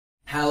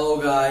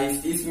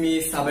guys, it's me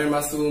Saber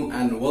Masoom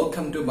and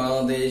welcome to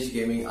Bangladesh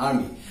Gaming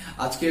Army.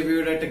 আজকে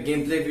ভিডিওটা একটা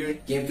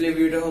gameplay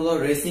ভিডিওটা হলো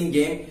রেসিং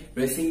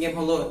গেম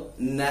হলো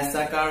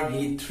NASCAR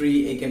Heat 3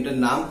 এই গেমটার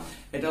নাম।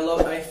 এটা হলো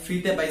আমি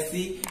ফ্রিতে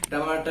পাইছি। এটা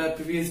আমার একটা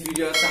প্রিভিয়াস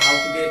ভিডিও আছে how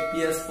to get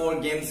PS4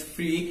 games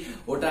free,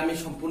 ওটা আমি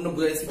সম্পূর্ণ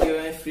বুঝাইছি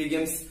কিভাবে ফ্রি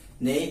গেমস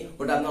নেই।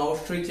 ওটা আপনি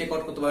অবশ্যই চেক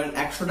আউট করতে পারেন।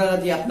 100 টাকা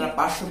দিয়ে আপনার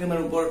 500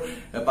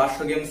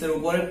 গেমসের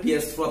উপরে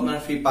PS4 আপনার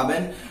ফ্রি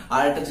পাবেন।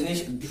 আর একটা জিনিস,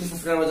 200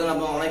 সাবস্ক্রাইবার জন্য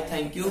আপনার অনেক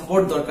থ্যাংক ইউ।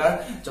 সাপোর্ট দরকার,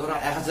 যখন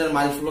 1000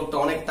 মাইলস্টোনটা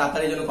অনেক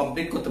তাড়াতাড়ি যেন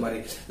কমপ্লিট করতে পারি,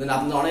 যেন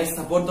আপনার অনেক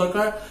সাপোর্ট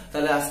দরকার।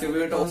 তাহলে আজকে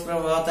ভিডিওটা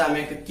সাবস্ক্রাইব হওয়াতে আমি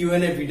একটা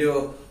Q&A ভিডিও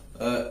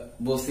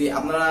বলছি।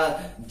 আপনারা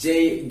যে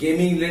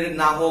গেমিং রিলেটেড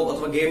না হোক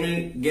অথবা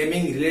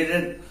গেমিং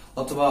রিলেটেড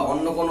অথবা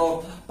অন্য কোনো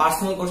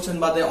পার্সোনাল কোশ্চেন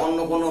বাদে অন্য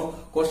কোনো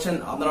কোশ্চেন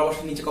আপনারা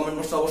অবশ্যই নিচে কমেন্ট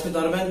বক্সে অবশ্যই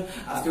ধরবেন।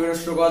 আজকে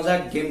ভিডিও শুরু করা যাক।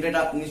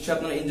 গেমটা নিশ্চয়ই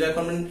আপনারা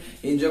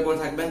এনজয় করে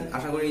থাকবেন,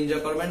 আশা করি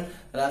এনজয় করবেন।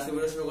 তাহলে আজকে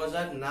ভিডিও শুরু করা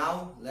যাক। Now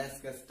let's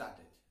get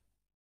started.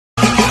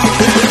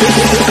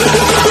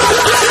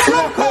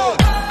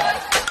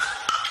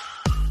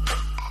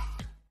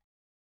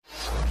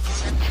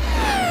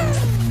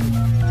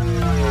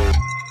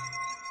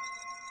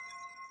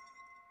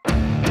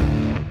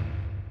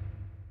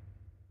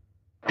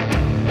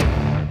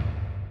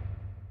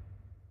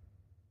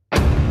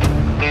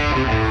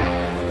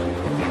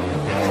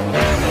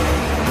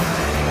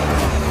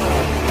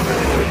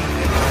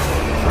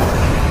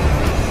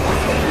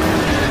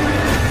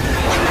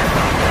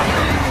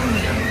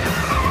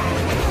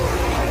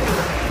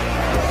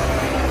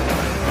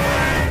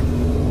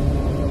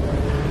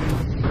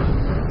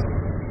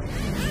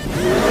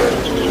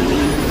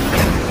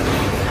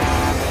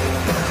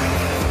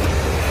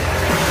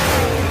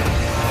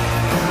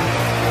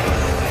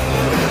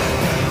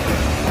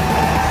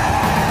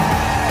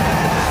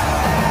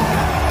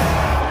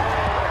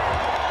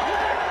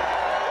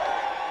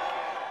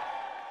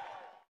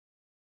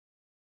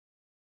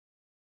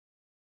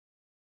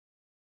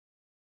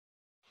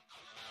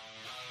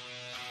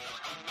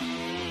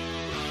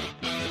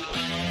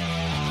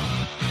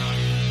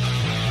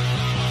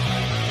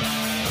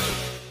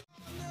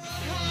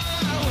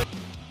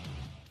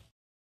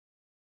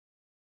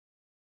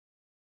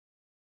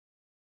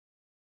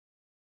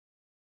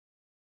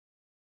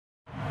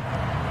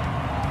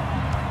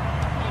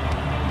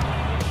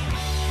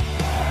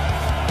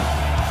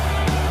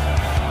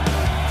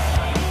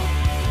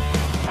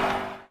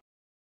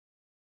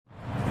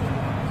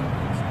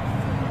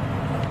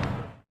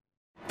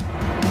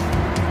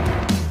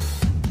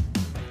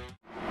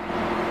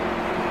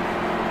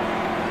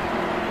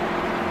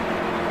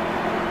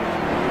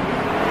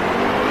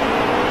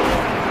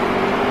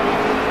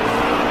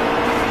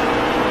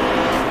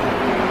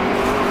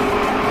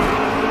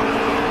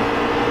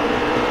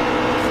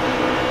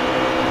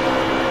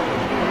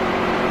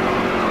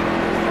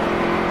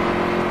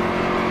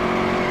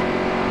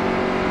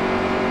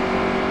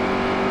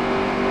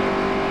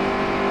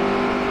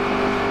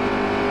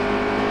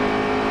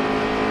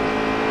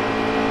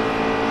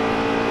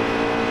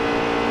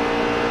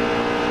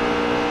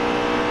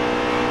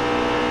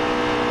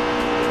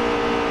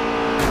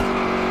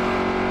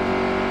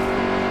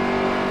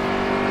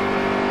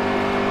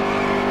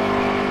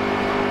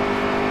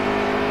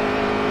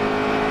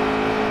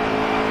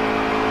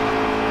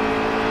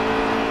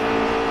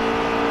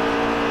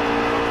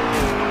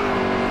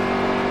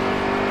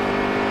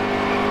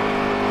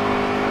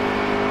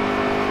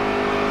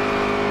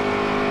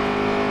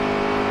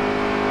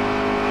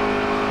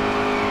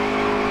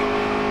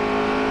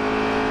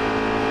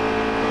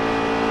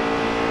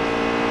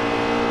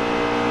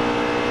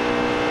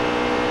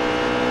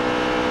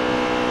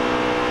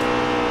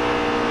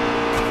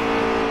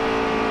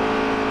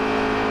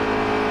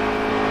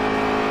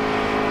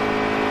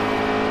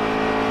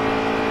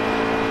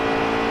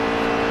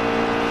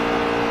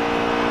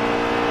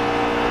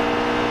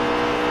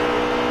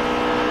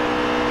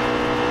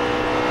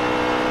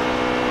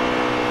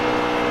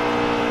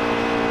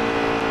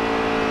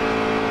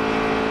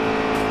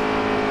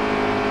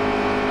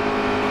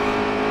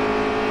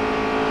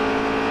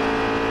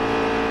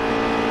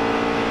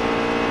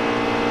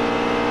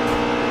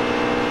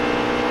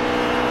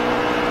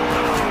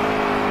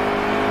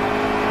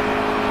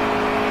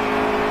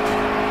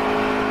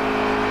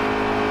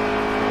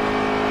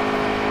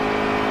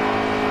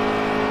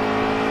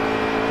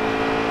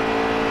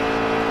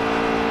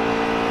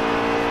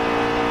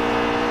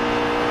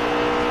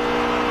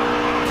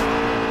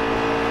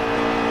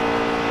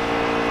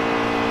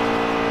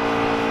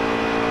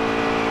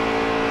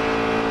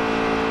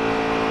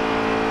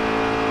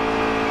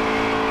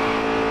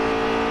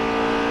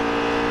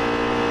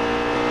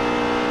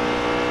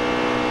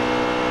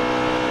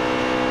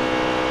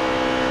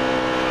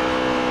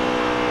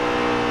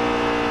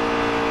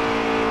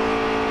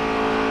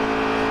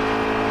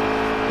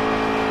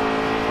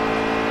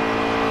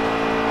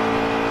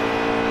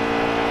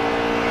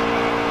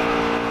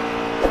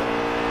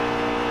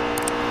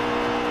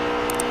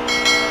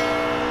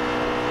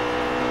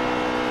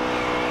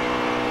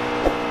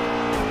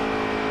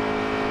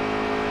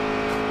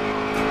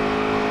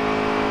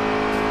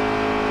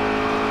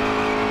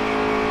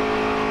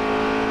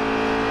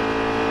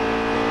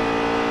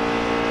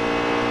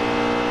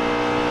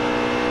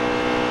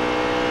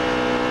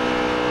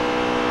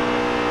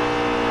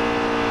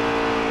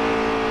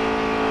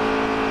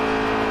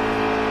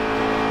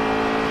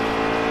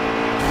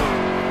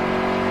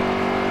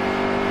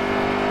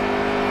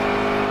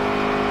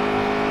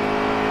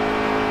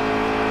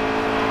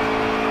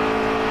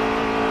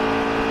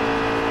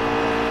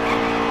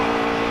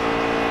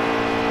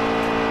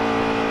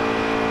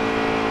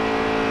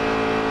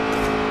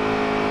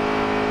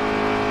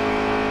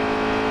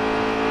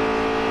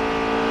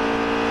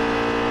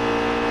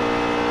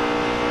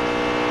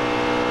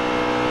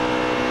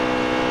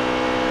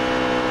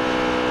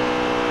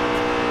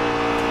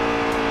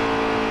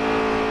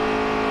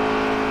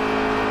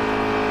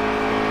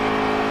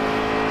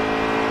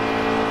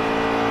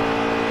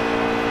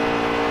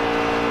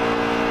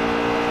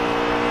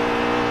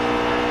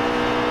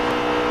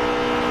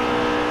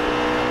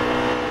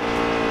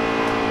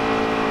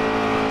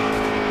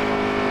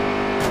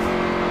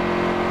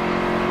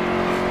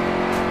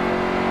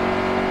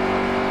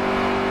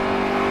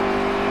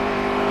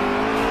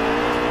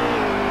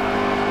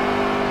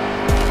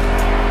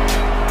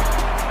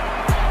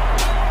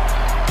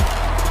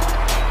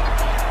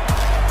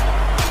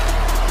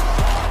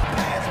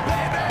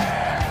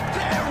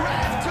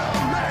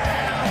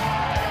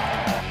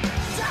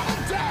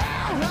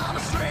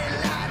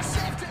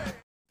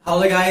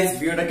 Hello guys,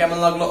 ভিডিওটা কেমন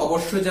লাগলো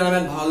অবশ্যই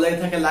জানাবেন। ভালো লাগে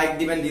থাকে লাইক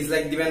দিবেন,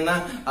 ডিসলাইক দিবেন না।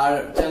 আর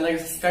চ্যানেলটাকে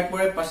সাবস্ক্রাইব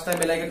করে পাশে থাকা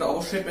বেল আইকনটা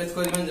অবশ্যই প্রেস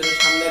করে দিবেন, যাতে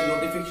সামনের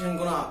নোটিফিকেশন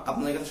গুলো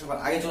আপনাদের কাছে সবার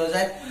আগে চলে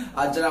যায়।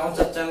 আর যারা আমার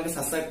চ্যানেলকে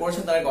সাবস্ক্রাইব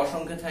করেছেন তাদেরকে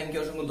অসংখ্য থ্যাংক ইউ,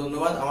 অসংখ্য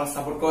ধন্যবাদ আমার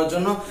সাপোর্ট করার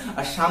জন্য।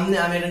 আর সামনে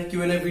আমি একটা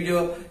কিউএনএ ভিডিও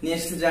নিয়ে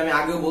এসেছি, যে আমি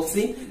আগেও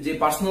বলছি যে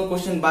পার্সোনাল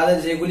কোশ্চেন বাদে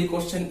যেগুলি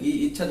কোশ্চেন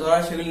ইচ্ছা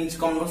ধরার সেগুলি নিচে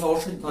কমেন্ট বক্সে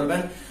অবশ্যই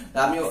ধরবেন।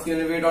 আমি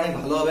কিউএনএ ভিডিওটা অনেক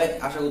ভালো হবে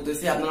আশা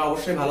করতেছি। আপনারা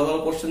অবশ্যই ভালো ভালো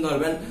কোশ্চেন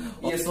ধরবেন,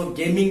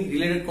 গেমিং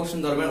রিলেটেড কোশ্চেন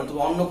ধরবেন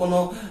অথবা অন্য কোনো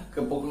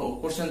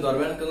কোশ্চেন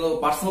ধরবেন, কিন্তু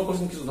পার্সোনাল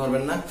কোশ্চেন কিছু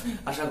ধরবেন না।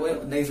 আশা করি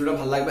নেক্সট ভিডিও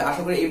ভালো লাগবে।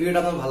 আশা করি এই ভিডিওটা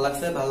আপনার ভালো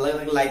লাগছে, ভালো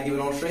লাগে লাইক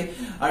দিবেন অবশ্যই।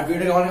 আর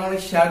ভিডিওটাকে অনেক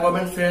অনেক শেয়ার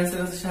করবেন, ফ্রেন্ডস এর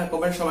কাছে শেয়ার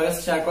করবেন, সবার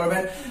কাছে শেয়ার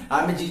করবেন।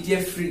 আমি GTA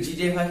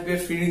 5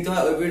 ফ্রি নিতে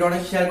হয়, ওই ভিডিও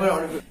অনেক শেয়ার করেন।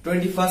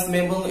 21 মে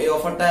পর্যন্ত এই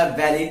অফারটা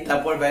ভ্যালিড,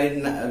 তারপর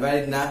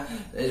ভ্যালিড না,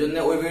 এই জন্য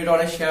ওই ভিডিওটা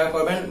অনেক শেয়ার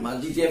করবেন।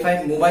 GTA 5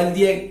 মোবাইল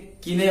দিয়ে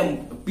কিনে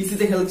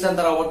পিসিতে খেলতে চান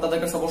তারা তাদের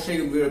কাছে অবশ্যই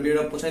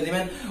ভিডিওটা পৌঁছায়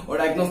দিবেন।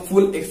 ওটা একদম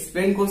ফুল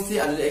এক্সপ্লেন করছি,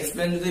 আর যদি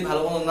এক্সপ্লেন যদি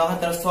ভালো মতো না হয়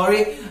তাহলে সরি।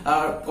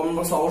 আর কমেন্ট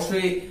বক্সে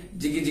অবশ্যই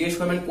জিজ্ঞেস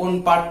করবেন কোন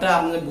পার্টটা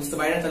আপনাদের বুঝতে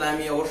পারি না, তাহলে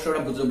আমি অবশ্যই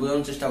ওটা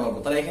বোঝানোর চেষ্টা করবো।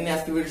 তাহলে এখানে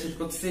আজকে ভিডিও শেষ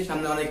করতেছি,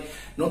 সামনে অনেক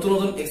নতুন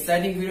নতুন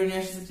এক্সাইটিং ভিডিও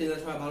নিয়ে আসছে।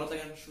 সবাই ভালো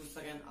থাকেন, সুস্থ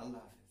থাকেন, আল্লাহ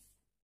হাফেজ।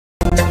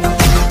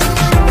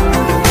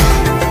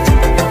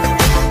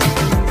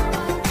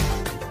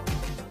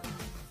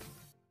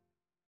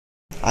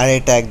 আর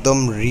এটা একদম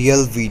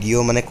রিয়েল ভিডিও,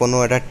 মানে কোনো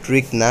এটা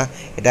ট্রিক না,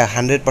 এটা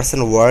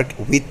 100% ওয়ার্ক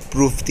উইথ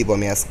প্রুফ দিব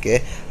আমি আজকে।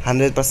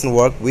 100%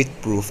 ওয়ার্ক উইথ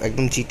প্রুফ,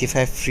 একদম GTA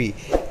 5 ফ্রি।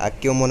 আর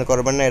কেউ মনে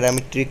করবেন না এটা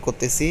আমি ট্রিক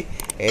করতেছি,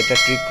 এটা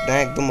ট্রিক না,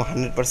 একদম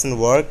 100%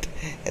 ওয়ার্ক,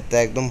 এটা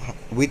একদম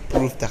উইথ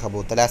প্রুফ দেখাবো।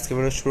 তাহলে আজকে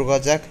ভিডিও শুরু করা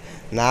যাক।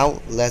 Now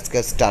let's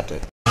get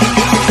started.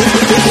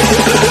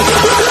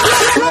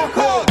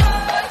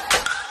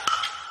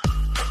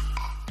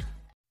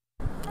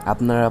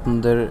 আপনারা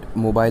আপনাদের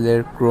মোবাইলের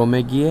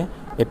ক্রোমে গিয়ে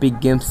এপিক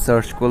গেমস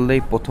সার্চ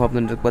করলেই প্রথম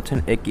আপনারা দেখতে পাচ্ছেন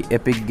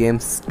এপিক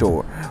গেমস স্টোর।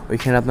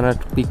 ওইখানে আপনারা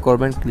ক্লিক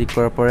করবেন, ক্লিক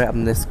করার পরে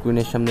আপনাদের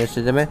স্ক্রিনের সামনে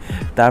এসে যাবে।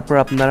 তারপর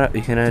আপনারা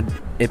এখানে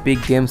এপিক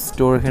গেমস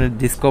স্টোর, এখানে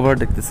ডিসকভার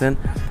দেখতেছেন,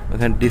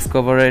 ওখানে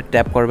ডিসকভারে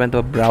ট্যাপ করবেন, তো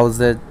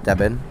ব্রাউজে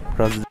যাবেন।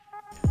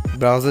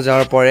 ব্রাউজে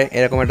যাওয়ার পরে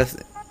এরকম একটা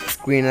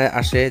স্ক্রিনে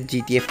আসে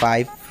GTA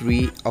 5 ফ্রি,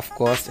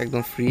 অফকোর্স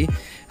একদম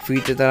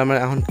ফ্রিতে। তার আমরা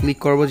এখন ক্লিক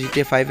করবো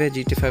GTA 5-এ।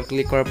 GTA 5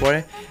 ক্লিক করার পরে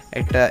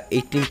একটা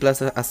 18+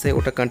 আছে,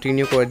 ওটা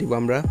কন্টিনিউ করে দিব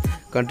আমরা।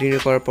 কন্টিনিউ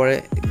করার পরে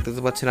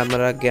দেখতে পাচ্ছেন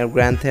আপনারা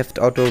গ্র্যান্ড থেফট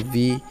অটো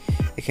ভি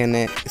এখানে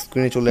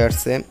স্ক্রিনে চলে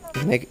আসছে।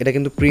 এটা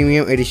কিন্তু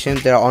প্রিমিয়াম এডিশন,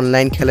 যারা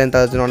অনলাইন খেলেন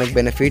তাদের জন্য অনেক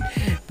বেনিফিট।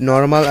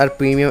 নর্মাল আর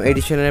প্রিমিয়াম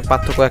এডিশনের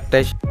পার্থক্য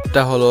একটাই,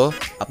 সেটা হলো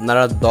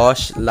আপনারা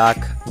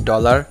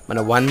 $10,00,000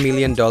 মানে $1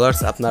 million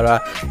আপনারা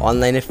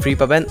অনলাইনে ফ্রি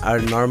পাবেন, আর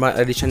নর্মাল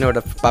এডিশনে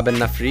ওটা পাবেন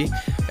না ফ্রি।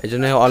 এই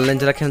জন্য অনলাইন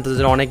যারা খেলেন তাদের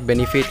জন্য অনেক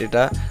বেনিফিট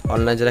এটা,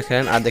 অনলাইন যারা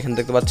খেলেন। আর দেখেন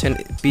দেখতে পাচ্ছেন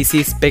পিসি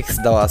স্পেক্স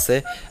দেওয়া আছে,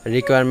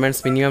 রিকোয়ারমেন্টস,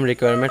 মিনিমাম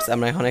রিকোয়ারমেন্টস।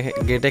 আমরা এখন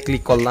গেটে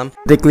ক্লিক করলাম,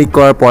 ক্লিক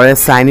করার পরে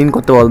সাইন ইন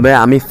করতে বলবে।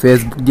 আমি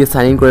ফেসবুক দিয়ে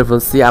সাইন ইন করে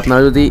ফেলছি।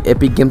 আপনারা যদি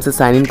এপিক গেমসে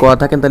সাইন ইন করা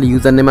থাকেন তাহলে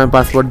ইউজার নেম আর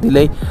পাসওয়ার্ড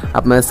দিলেই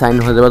আপনাদের সাইন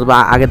হয়ে যাবে, অথবা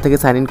আগের থেকে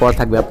সাইন ইন করা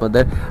থাকবে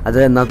আপনাদের। আর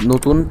যারা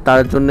নতুন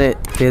তার জন্য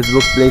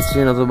ফেসবুক, প্লে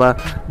স্টেশন অথবা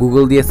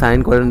গুগল দিয়ে সাইন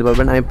ইন করে নিতে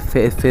পারবেন। আমি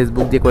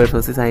ফেসবুক দিয়ে করে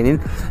ফেলছি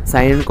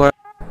সাইন ইন করার,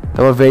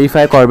 তারপর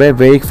ভেরিফাই করবে।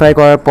 ভেরিফাই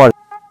করার পর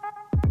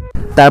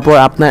তারপর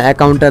আপনার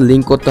অ্যাকাউন্টটা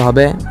লিঙ্ক করতে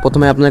হবে।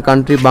 প্রথমে আপনার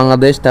কান্ট্রি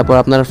বাংলাদেশ, তারপর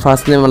আপনার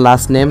ফার্স্ট নেম আর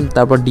লাস্ট নেম,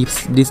 তারপর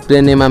ডিসপ্লে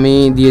নেম আমি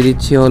দিয়ে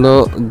দিচ্ছি হলো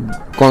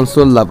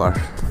কনসোল লাভার।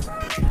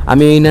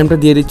 আমি এই নামটা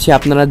দিয়ে দিচ্ছি,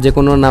 আপনারা যে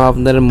কোনো নাম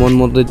আপনাদের মন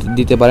মতো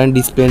দিতে পারেন।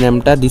 ডিসপ্লে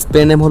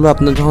নেম হলো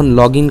আপনারা যখন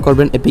লগ ইন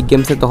করবেন এপিক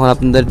গেমসে তখন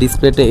আপনাদের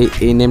ডিসপ্লেতে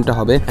এই নেমটা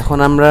হবে। এখন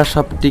আমরা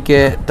সবটিকে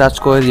টাচ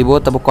করে দিব,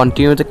 তারপর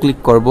কন্টিনিউতে ক্লিক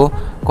করব।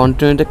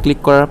 কন্টিনিউতে ক্লিক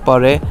করার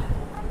পরে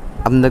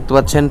আপনি দেখতে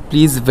পাচ্ছেন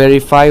প্লিজ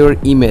ভেরিফাই ওর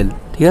ইমেল।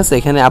 ঠিক আছে,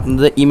 এখানে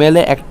আপনাদের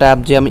ইমেলে একটা,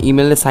 যে আমি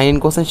ইমেলে সাইন ইন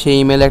করছেন সেই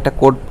ইমেলে একটা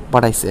কোড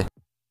পাঠাইছে,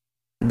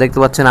 দেখতে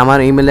পাচ্ছেন আমার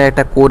ইমেলে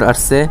একটা কোড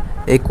আসছে।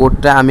 এই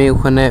কোডটা আমি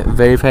ওখানে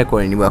ভেরিফাই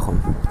করে নিব। এখন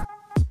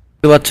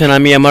দেখতে পাচ্ছেন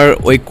আমি আমার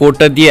ওই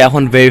কোডটা দিয়ে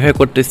এখন ভেরিফাই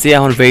করতেছি।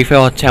 এখন ভেরিফাই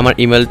হচ্ছে আমার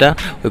ইমেলটা,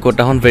 ওই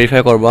কোডটা এখন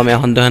ভেরিফাই করবো আমি।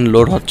 এখন দেখেন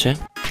লোড হচ্ছে।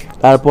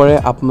 তারপরে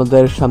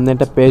আপনাদের সামনে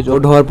একটা পেজ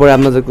লোড হওয়ার পরে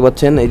আপনারা দেখতে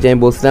পাচ্ছেন এই যে আমি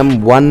বলছিলাম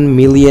 $1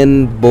 million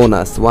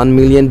 $1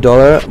 million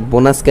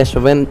বোনাস ক্যাশ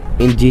পাবেন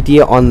ইন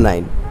GTA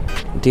অনলাইন।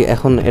 ঠিক,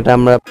 এখন এটা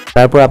আমরা,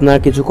 তারপর আপনারা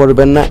কিছু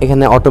করবেন না,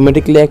 এখানে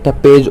অটোমেটিকলি একটা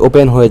পেজ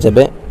ওপেন হয়ে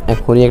যাবে।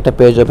 এখনই একটা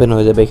পেজ ওপেন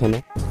হয়ে যাবে। এখানে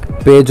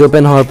পেজ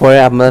ওপেন হওয়ার পরে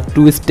আপনারা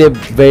 2 স্টেপ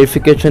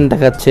ভেরিফিকেশন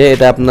দেখাচ্ছে,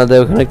 এটা আপনাদের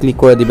ওখানে ক্লিক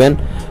করে দিবেন।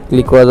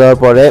 ক্লিক করে দেওয়ার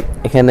পরে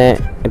এখানে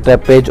একটা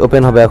পেজ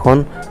ওপেন হবে। এখন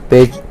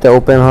পেজটা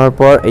ওপেন হওয়ার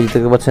পর এই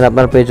দেখতে পাচ্ছেন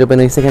আপনার পেজ ওপেন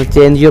হয়েছে। এখানে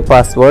চেঞ্জ ইউর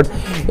পাসওয়ার্ড,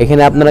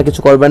 এখানে আপনারা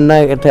কিছু করবেন না,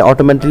 এটা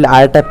অটোমেটিকলি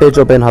আরেকটা পেজ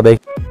ওপেন হবে।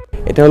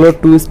 এটা হলো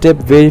 2 স্টেপ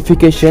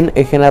ভেরিফিকেশন,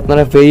 এখানে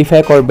আপনারা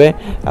ভেরিফাই করবে।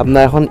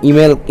 আপনারা এখন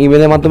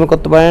ইমেলের মাধ্যমে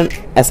করতে পারেন,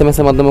 SMS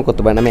এর মাধ্যমে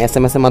করতে পারেন। আমি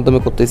SMS এর মাধ্যমে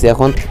করতেছি।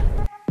 এখন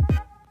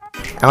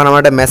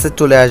আমার একটা মেসেজ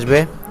চলে আসবে,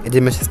 এই যে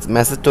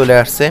মেসেজ চলে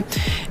আসছে।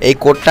 এই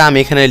কোডটা আমি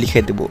এখানে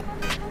লিখে দেব,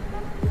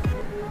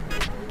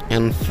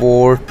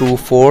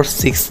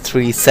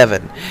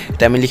 N424637,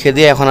 এটা আমি লিখে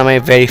দিয়ে এখন আমি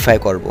ভেরিফাই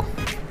করব।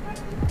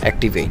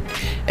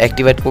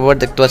 অ্যাক্টিভেট করবার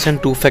দেখতে পাচ্ছেন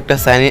 2 ফ্যাক্টর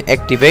সাইন ইন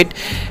অ্যাক্টিভেট।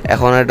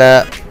 এখন এটা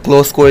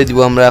ক্লোজ করে দিব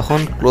আমরা। এখন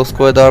ক্লোজ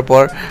করে দেওয়ার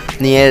পর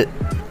আপনি এর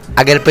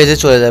আগের পেজে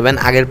চলে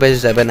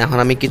যাবেন। এখন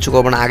আমি কিছু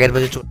করবো না, আগের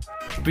পেজে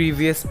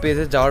প্রিভিয়াস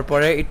পেজে যাওয়ার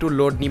পরে একটু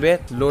লোড নিবে।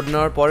 লোড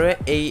নেওয়ার পরে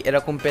এই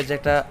এরকম পেজ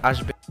একটা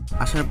আসবে।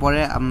 আসার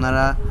পরে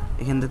আপনারা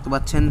এখানে দেখতে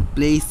পাচ্ছেন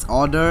প্লেস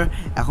অর্ডার।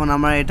 এখন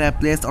আমরা এটা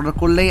প্লেস অর্ডার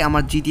করলেই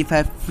আমার GTA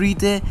 5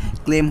 ফ্রিতে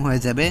ক্লেম হয়ে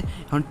যাবে।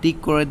 এখন টিক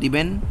করে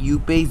দিবেন ইউ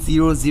পে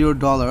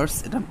 $00,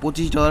 এটা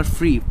 $25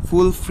 ফ্রি,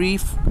 ফুল ফ্রি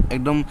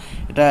একদম।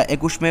 এটা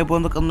 21 মে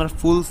পর্যন্ত আপনারা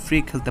ফুল ফ্রি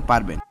খেলতে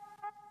পারবেন।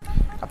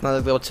 আপনারা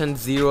দেখতে পাচ্ছেন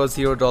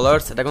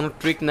 $00, এটা কোনো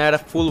ট্রিক না,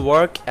 এটা ফুল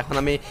ওয়ার্ক। এখন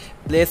আমি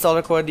প্লেস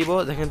অর্ডার করে দিব,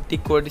 দেখেন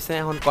টিক করে দিছে।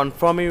 এখন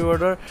confirm your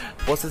order,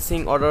 processing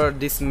order,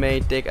 this may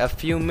take a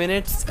few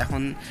minutes.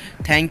 এখন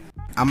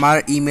আমার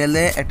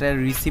ইমেলে একটা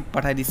রিসিপ্ট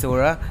পাঠিয়ে দিছে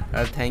ওরা,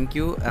 আর থ্যাংক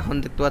ইউ। এখন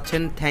দেখতে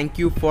পাচ্ছেন thank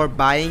you for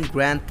buying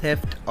grand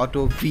theft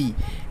auto V,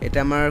 এটা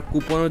আমার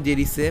কুপনও দিয়ে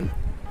দিছে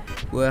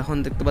ও। এখন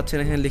দেখতে পাচ্ছেন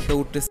এখানে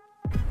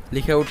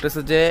লিখে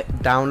উঠতেছে যে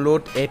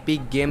download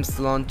epic games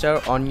launcher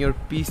on your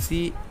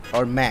PC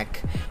or Mac.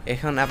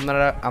 এখন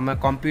আপনারা আমার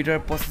কম্পিউটার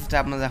প্রসেসটা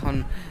আপনারা এখন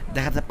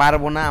দেখাতে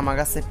পারবো না, আমার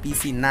কাছে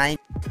পিসি নাই।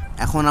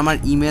 এখন আমার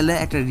ইমেলে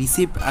একটা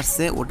রিসিপ্ট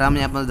আসছে, ওটা আমি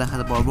আপনাদের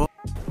দেখাতে পারবো।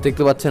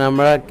 দেখতে পাচ্ছেন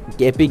আমরা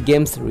এপিক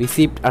গেমস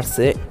রিসিপ্ট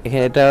আসছে।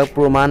 এখানে এটা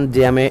প্রমাণ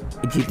যে আমি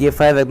GTA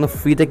 5 একদম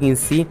ফ্রিতে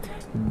কিনছি।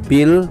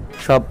 বিল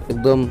সব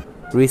একদম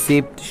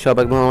রিসিপ্ট সব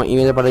একদম আমার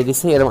ইমেলে পাঠিয়ে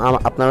দিচ্ছে। এরকম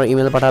আপনারা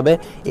ইমেলে পাঠাবে।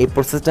 এই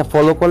প্রসেসটা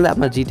ফলো করলে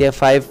আপনার GTA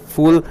 5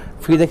 ফুল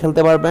ফ্রিতে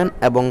খেলতে পারবেন।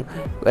 এবং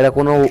এটা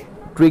কোনো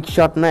ট্রিক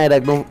শট না, এটা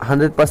একদম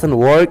 100%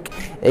 ওয়ার্ক।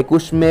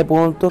 21 মে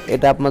পর্যন্ত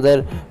এটা আপনাদের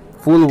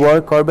ফুল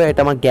ওয়ার্ক করবে, এটা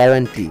আমার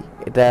গ্যারান্টি।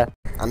 এটা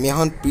আমি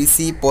এখন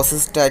পিসি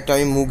প্রসেসটা একটু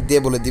আমি মুখ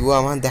দিয়ে বলে দিব,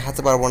 আমার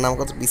দেখাতে পারবো না, আমার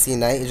কাছে পিসি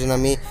নাই। এই জন্য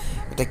আমি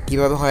এটা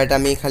কীভাবে হয় এটা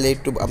আমি খালি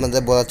একটু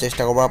আপনাদের বলার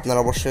চেষ্টা করবো। আপনারা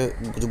অবশ্যই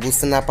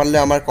বুঝতে না পারলে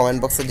আমার কমেন্ট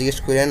বক্সে জিজ্ঞেস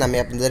করেন, আমি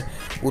আপনাদের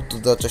উত্তর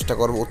দেওয়ার চেষ্টা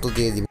করবো, উত্তর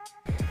দিয়ে দিব।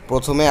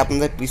 প্রথমে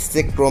আপনাদের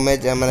পিসিতে ক্রোমে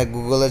মানে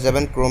গুগলে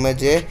যাবেন, ক্রোমে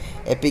যে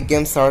এপিক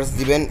গেম সার্চ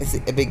দিবেন।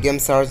 এপিক গেম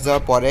সার্চ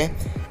দেওয়ার পরে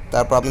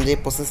তারপর আপনার যে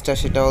প্রসেসটা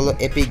সেটা হলো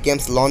এপিক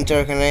গেমস লঞ্চার।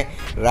 এখানে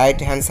রাইট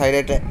হ্যান্ড সাইডে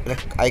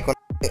আইকন,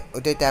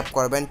 ওইটাই ট্যাপ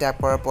করবেন। ট্যাপ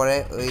করার পরে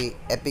ওই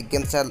এপিক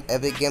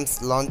গেমস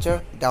লঞ্চার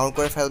ডাউন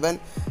করে ফেলবেন।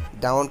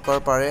 ডাউন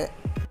করার পরে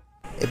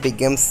এপিক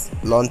গেমস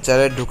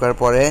লঞ্চারে ঢোকার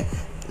পরে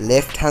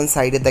লেফট হ্যান্ড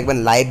সাইডে দেখবেন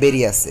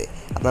লাইব্রেরি আছে,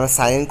 আপনারা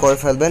সাইন ইন করে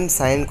ফেলবেন।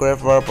 সাইন ইন করে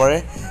পড়ার পরে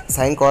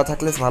সাইন করা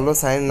থাকলে ভালো,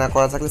 সাইন না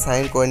করা থাকলে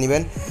সাইন করে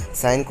নেবেন।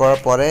 সাইন করার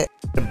পরে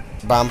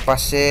বাম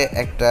পাশে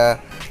একটা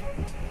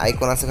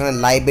আইকন আছে, ওখানে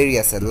লাইব্রেরি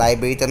আছে,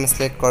 লাইব্রেরিতে আপনি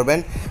সিলেক্ট করবেন।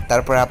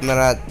 তারপরে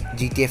আপনারা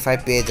GTA 5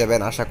 পেয়ে যাবেন,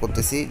 আশা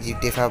করতেছি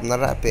GTA 5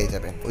 আপনারা পেয়ে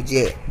যাবেন। ওই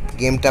যে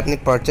গেমটা আপনি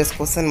পারচেস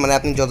করছেন, মানে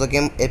আপনি যত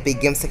গেম এপিক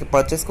গেমস থেকে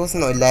পারচেস করছেন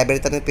ওই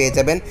লাইব্রেরিতে আপনি পেয়ে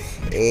যাবেন।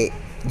 এই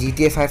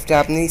GTA 5টা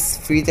আপনি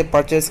ফ্রিতে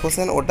পারচেস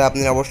করছেন, ওটা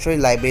আপনি অবশ্যই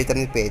লাইব্রেরিতে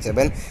আপনি পেয়ে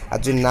যাবেন। আর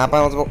যদি না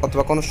পান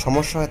অথবা কোনো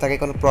সমস্যা হয়ে থাকে,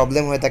 কোনো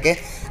প্রবলেম হয়ে থাকে,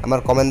 আমার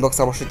কমেন্ট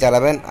বক্সে অবশ্যই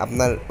জানাবেন,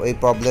 আপনার ওই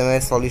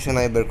প্রবলেমের সলিউশন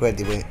আমি বের করে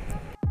দিব।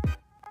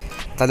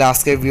 তাহলে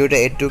আজকের ভিডিওটা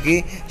এটুকুই,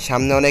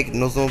 সামনে অনেক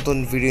নতুন নতুন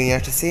ভিডিও নিয়ে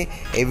আসতেছি।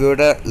 এই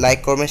ভিডিওটা লাইক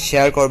করবেন,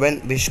 শেয়ার করবেন,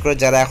 বিশেষ করে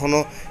যারা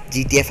এখনও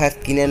GTA 5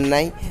 কিনেন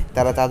নাই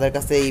তাদের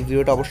কাছে এই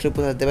ভিডিওটা অবশ্যই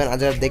পৌঁছে দেবেন। আর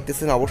যারা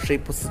দেখতেছেন অবশ্যই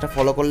এই প্রসেসটা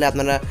ফলো করলে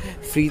আপনারা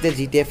ফ্রিতে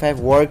GTA 5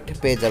 ওয়ার্ক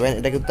পেয়ে যাবেন।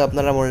 এটা কিন্তু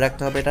আপনারা মনে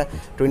রাখতে হবে, এটা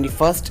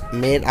 21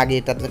 মে আগে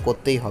এটা আপনাদের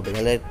করতেই হবে,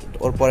 নাহলে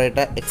ওর পরে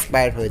এটা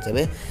এক্সপায়ার হয়ে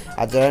যাবে।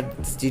 আর যারা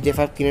GTA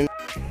 5 কিনেন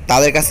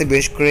তাদের কাছে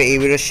বিশেষ করে এই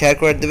ভিডিও শেয়ার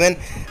করে দেবেন।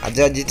 আর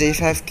যারা GTA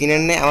 5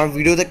 কিনেন নেই আমার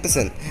ভিডিও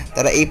দেখতেছেন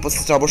তারা এই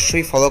প্রসেসটা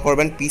অবশ্যই ফলো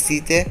করবেন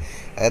পিসিতে।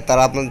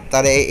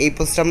 তারা এই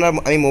প্রসেসটা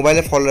আমি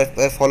মোবাইলে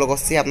ফলো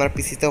করছি, আপনারা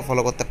পিসিতেও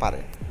ফলো করতে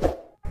পারেন।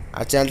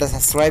 আর চ্যানেলটা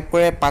সাবস্ক্রাইব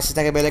করে পাশে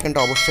থাকা বেল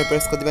আইকনটা অবশ্যই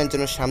প্রেস করে দেবেন,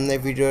 যেন সামনের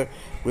ভিডিওর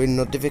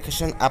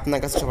নোটিফিকেশন আপনার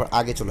কাছে সবার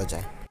আগে চলে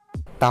যায়।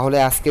 তাহলে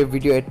আজকের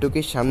ভিডিও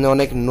এটুকুই, সামনে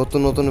অনেক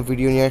নতুন নতুন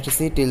ভিডিও নিয়ে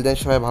আসছি। টিল দেন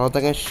সবাই ভালো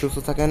থাকেন, সুস্থ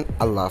থাকেন,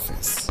 আল্লাহ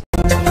হাফেজ।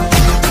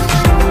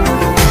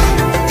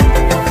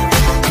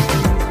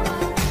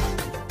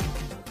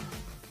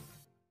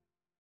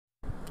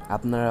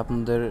 আপনারা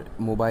আপনাদের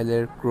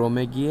মোবাইলের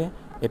ক্রোমে গিয়ে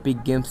এপিক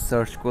গেমস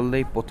সার্চ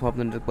করলেই প্রথম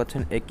আপনারা দেখতে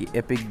পাচ্ছেন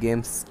এপিক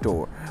গেমস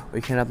স্টোর।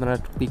 ওইখানে আপনারা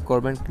ক্লিক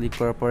করবেন, ক্লিক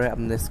করার পরে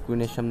আপনাদের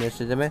স্ক্রিনের সামনে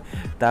এসে যাবে।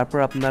 তারপর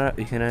আপনারা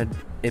এখানে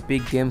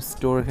এপিক গেমস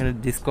স্টোর এখানে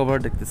ডিসকভার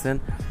দেখতেছেন,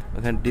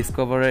 ওখানে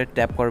ডিসকভারে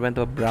ট্যাপ করবেন,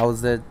 তো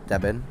ব্রাউজে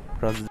যাবেন।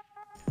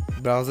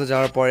 ব্রাউজে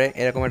যাওয়ার পরে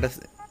এরকম একটা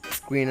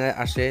স্ক্রিনে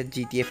আসে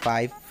GTA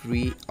 5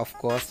 ফ্রি,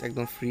 অফকোর্স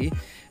একদম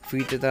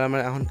ফ্রিতে। তার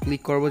আমরা এখন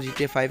ক্লিক করবো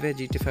GTA 5-এ।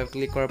 GTA 5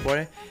 ক্লিক করার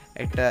পরে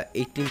একটা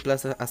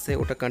 18+ আছে,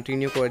 ওটা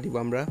কন্টিনিউ করে দিব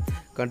আমরা।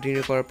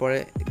 কন্টিনিউ করার পরে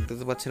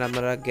দেখতে পাচ্ছেন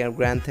আপনারা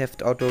গ্র্যান্ড থেফট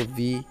অটো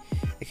ভি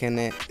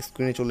এখানে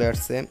স্ক্রিনে চলে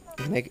আসছে।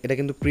 এখানে এটা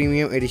কিন্তু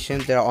প্রিমিয়াম এডিশন,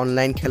 যারা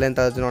অনলাইন খেলেন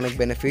তাদের জন্য অনেক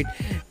বেনিফিট।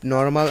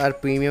 নর্মাল আর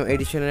প্রিমিয়াম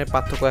এডিশনের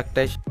পার্থক্য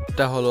একটাই,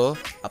 সেটা হলো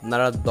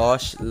আপনারা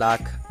 $10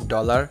 লাখ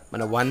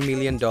মানে $1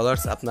 মিলিয়ন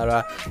আপনারা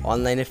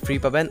অনলাইনে ফ্রি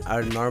পাবেন, আর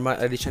নর্মাল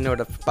এডিশনে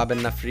ওটা পাবেন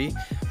না ফ্রি।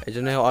 এই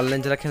জন্য অনলাইন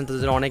যারা খেলেন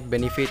তাদের জন্য অনেক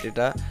বেনিফিট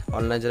এটা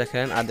অনলাইন যারা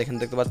খেলেন। আর দেখেন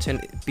দেখতে পাচ্ছেন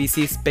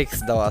পিসি স্পেক্স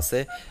দেওয়া আছে,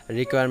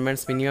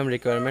 রিকোয়ারমেন্টস, মিনিমাম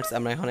রিকোয়ারমেন্টস।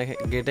 আমরা এখন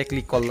গেটে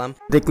ক্লিক করলাম।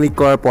 গেটে ক্লিক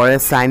করার পরে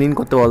সাইন ইন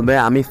করতে বলবে।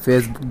 আমি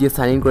ফেসবুক দিয়ে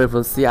সাইন ইন করে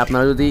ফেলছি।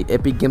 আপনারা যদি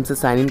এপিক গেমসে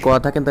সাইন ইন করা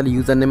থাকেন তাহলে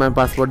ইউজার নেম আর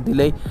পাসওয়ার্ড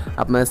দিলেই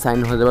আপনাদের সাইন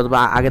ইন হয়ে যাবে, অথবা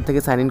আগে থেকে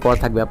সাইন ইন করা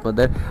থাকবে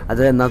আপনাদের। আর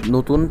যারা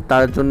নতুন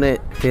তার জন্য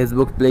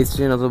ফেসবুক, প্লে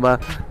স্টেশন অথবা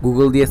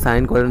গুগল দিয়ে সাইন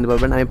ইন করে নিতে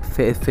পারবেন। আমি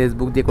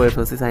ফেসবুক দিয়ে করে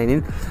ফেলছি সাইন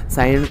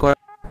ইন করার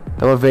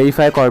তারপর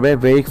ভেরিফাই করবে।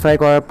 ভেরিফাই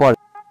করার পর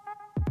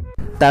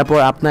তারপর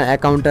আপনার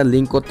অ্যাকাউন্টটা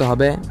লিঙ্ক করতে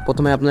হবে।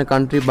 প্রথমে আপনার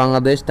কান্ট্রি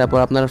বাংলাদেশ, তারপর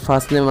আপনার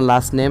ফার্স্ট নেম আর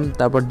লাস্ট নেম,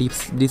 তারপর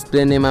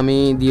ডিসপ্লে নেম আমি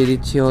দিয়ে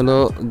দিচ্ছি হলো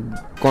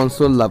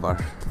কনসোল লাভার।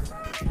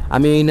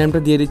 আমি এই নামটা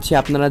দিয়ে দিচ্ছি,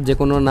 আপনারা যে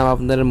কোনো নাম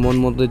আপনাদের মন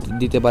মতো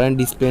দিতে পারেন।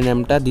 ডিসপ্লে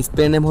নেমটা,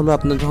 ডিসপ্লে নেম হলো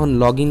আপনারা যখন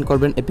লগ ইন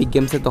করবেন এপিক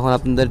গেমসে তখন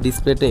আপনাদের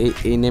ডিসপ্লেতে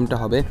এই নেমটা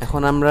হবে।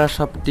 এখন আমরা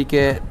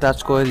সবটিকে টাচ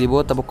করে দিব,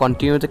 তারপর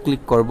কন্টিনিউতে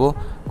ক্লিক করব।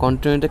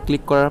 কন্টিনিউতে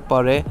ক্লিক করার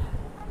পরে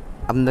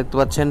আপনি দেখতে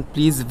পাচ্ছেন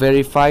প্লিজ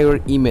ভেরিফাই ইউর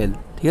ইমেল।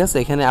 ঠিক আছে,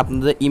 এখানে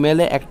আপনাদের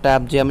ইমেলে একটা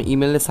যে আমি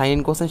ইমেলে সাইন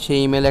ইন করছেন সেই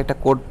ইমেলে একটা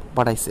কোড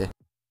পাঠাইছে।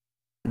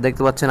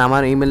 দেখতে পাচ্ছেন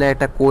আমার ইমেলে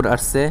একটা কোড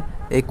আসছে,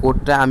 এই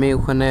কোডটা আমি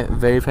ওখানে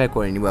ভেরিফাই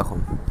করে নিব। এখন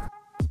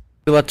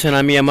দেখতে পাচ্ছেন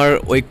আমি আমার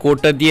ওই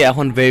কোডটা দিয়ে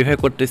এখন ভেরিফাই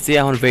করতেছি।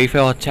 এখন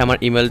ভেরিফাই হচ্ছে আমার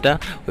ইমেলটা,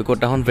 ওই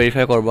কোডটা এখন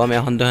ভেরিফাই করবো আমি।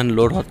 এখন দেখেন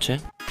লোড হচ্ছে।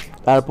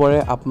 তারপরে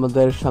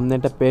আপনাদের সামনে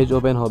একটা পেজ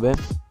ওপেন হবে।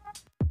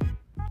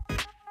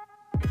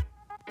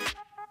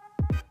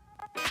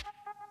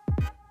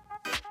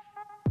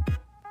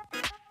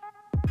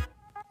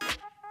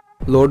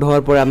 লোড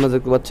হওয়ার পরে আপনারা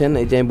দেখতে পাচ্ছেন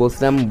এই যে আমি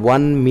বলছিলাম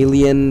 $1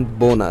 মিলিয়ন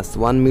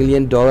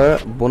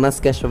বোনাস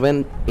ক্যাশ পাবেন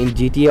ইন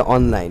জিটিএ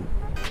অনলাইন।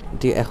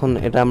 ঠিক, এখন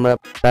এটা আমরা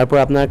তারপর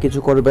আপনারা কিছু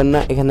করবেন না,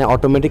 এখানে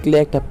অটোমেটিকলি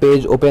একটা পেজ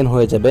ওপেন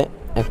হয়ে যাবে।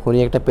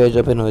 এখনই একটা পেজ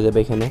ওপেন হয়ে যাবে।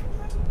 এখানে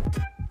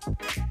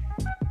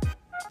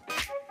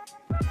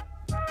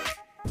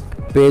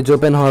পেজ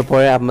ওপেন হওয়ার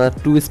পরে আপনারা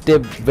 2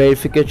 স্টেপ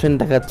ভেরিফিকেশন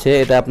দেখাচ্ছে,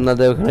 এটা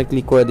আপনাদের ওখানে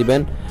ক্লিক করে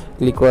দিবেন।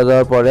 ক্লিক করে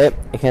দেওয়ার পরে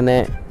এখানে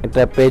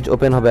একটা পেজ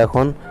ওপেন হবে।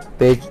 এখন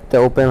পেজটা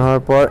ওপেন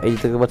হওয়ার পর এই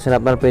দেখতে পাচ্ছেন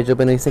আপনার পেজ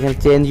ওপেন হয়েছে। এখানে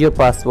চেঞ্জ ইউর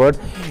পাসওয়ার্ড,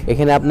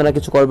 এখানে আপনারা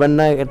কিছু করবেন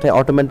না, এটা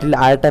অটোমেটিকলি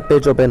আরেকটা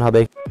পেজ ওপেন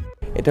হবে।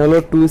 এটা হলো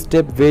 2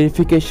 স্টেপ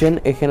ভেরিফিকেশন।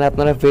 এখানে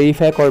আপনারা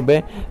ভেরিফাই করবে।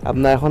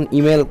 আপনারা এখন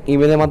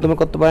ইমেলের মাধ্যমে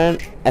করতে পারেন,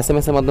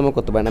 SMS এর মাধ্যমে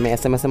করতে পারেন। আমি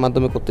SMS এর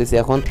মাধ্যমে করতেছি।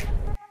 এখন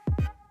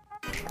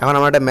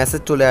আমার একটা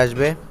মেসেজ চলে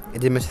আসবে, এই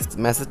যে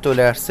মেসেজ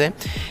চলে আসছে।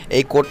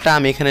 এই কোডটা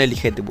আমি এখানে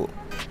লিখে দেবো,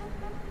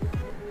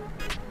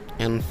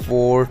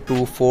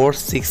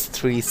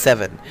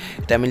 424637,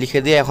 এটা আমি লিখে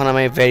দিয়ে এখন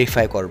আমি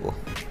ভেরিফাই করব।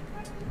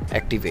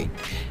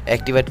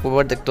 অ্যাক্টিভেট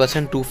করবার দেখতে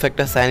পাচ্ছেন 2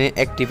 ফ্যাক্টর সাইন ইন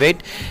অ্যাক্টিভেট।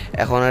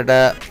 এখন এটা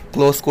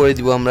ক্লোজ করে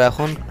দিব আমরা।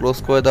 এখন ক্লোজ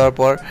করে দেওয়ার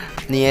পর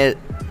আপনি এর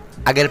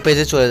আগের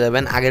পেজে চলে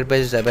যাবেন।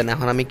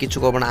 এখন আমি কিছু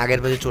করবো না, আগের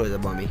পেজে চলে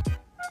যাব। আমি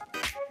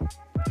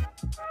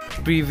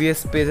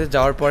প্রিভিয়াস পেজে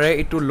যাওয়ার পরে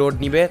একটু লোড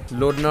নিবে।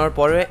 লোড নেওয়ার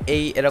পরে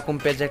এরকম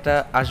পেজ একটা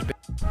আসবে।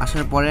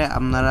 আসার পরে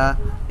আপনারা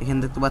এখানে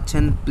দেখতে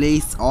পাচ্ছেন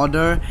প্লেস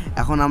অর্ডার।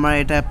 এখন আমরা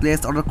এটা প্লেস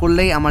অর্ডার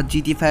করলেই আমার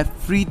GT5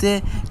 ফ্রিতে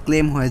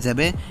ক্লেম হয়ে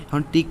যাবে।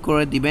 এখন টিক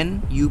করে দিবেন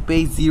ইউ পে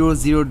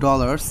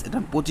 $00, এটা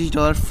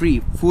 $25 ফ্রি,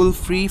 ফুল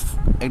ফ্রি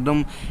একদম।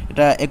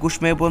 এটা 21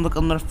 মে পর্যন্ত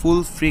আপনারা ফুল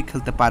ফ্রি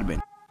খেলতে পারবেন।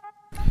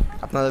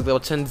 আপনারা দেখতে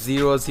পাচ্ছেন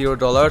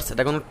 $00,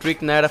 এটা কোনো ট্রিক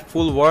না, এটা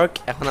ফুল ওয়ার্ক।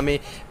 এখন আমি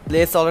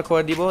প্লেস অর্ডার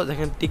করে দিব,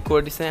 দেখেন টিক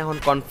করে দিচ্ছে। এখন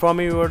confirm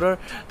your order,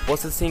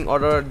 processing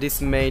order, this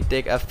may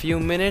take a few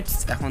minutes.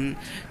 এখন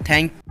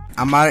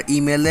আমার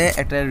ইমেলে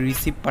একটা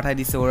রিসিপ্ট পাঠিয়ে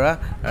দিছে ওরা,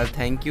 আর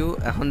থ্যাংক ইউ।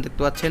 এখন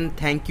দেখতে পাচ্ছেন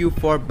thank you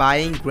for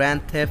buying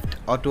grand theft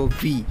auto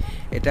V,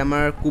 এটা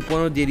আমার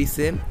কুপনও দিয়ে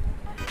দিছে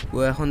ও।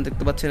 এখন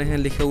দেখতে পাচ্ছেন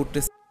এখানে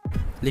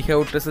লিখে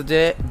উঠতেছে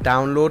যে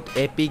download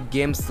epic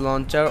games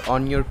launcher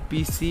on your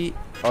PC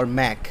or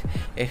Mac.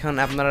 এখন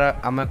আপনারা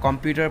আমার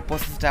কম্পিউটার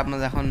প্রসেসটা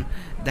আপনারা এখন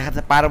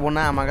দেখাতে পারবো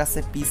না, আমার কাছে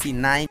পিসি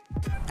নাই।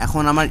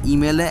 এখন আমার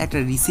ইমেলে একটা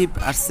রিসিপ্ট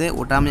আসছে,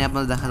 ওটা আমি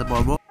আপনাদের দেখাতে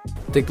পারবো।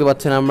 দেখতে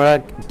পাচ্ছেন আমরা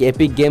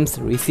এপিক গেমস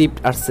রিসিপ্ট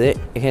আসছে।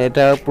 এখানে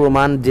এটা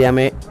প্রমাণ যে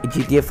আমি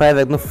GTA5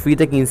 একদম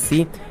ফ্রিতে কিনছি।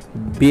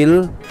 বিল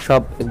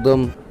সব একদম,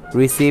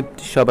 রিসিপ্ট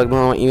সব একদম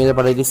আমার ইমেলে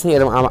পাঠিয়ে দিচ্ছে।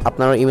 এরকম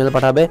আপনারা ইমেলে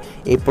পাঠাবে।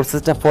 এই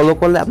প্রসেসটা ফলো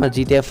করলে আপনার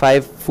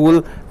GTA5 ফুল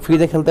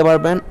ফ্রিতে খেলতে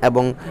পারবেন।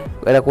 এবং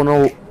এটা কোনো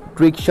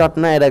ট্রিক শট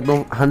না, এটা একদম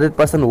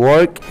 100%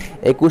 ওয়ার্ক।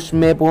 21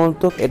 মে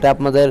পর্যন্ত এটা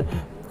আপনাদের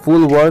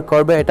ফুল ওয়ার্ক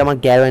করবে, এটা আমার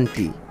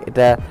গ্যারান্টি।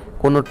 এটা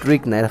কোনো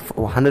ট্রিক না, এটা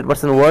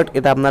 100% ওয়ার্ক।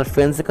 এটা আপনার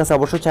ফ্রেন্ডসের কাছে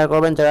অবশ্যই শেয়ার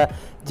করবেন যারা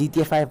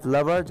GTA5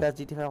 লাভার, যারা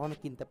GTA5 এখনো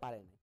কিনতে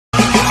পারেন।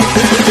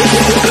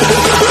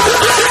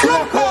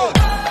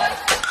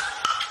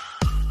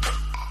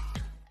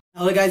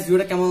 হ্যালো গাইস,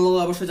 ভিডিওটা কেমন লাগলো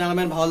অবশ্যই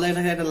জানাবেন। ভালো লাগে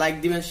থাকলে একটা লাইক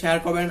দিবেন, শেয়ার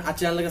করবেন, আর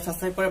চ্যানেলটাকে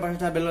সাবস্ক্রাইব করে পাশে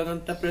থাকা বেল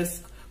আইকনটা প্রেস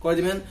করে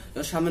দিবেন,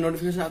 সামনে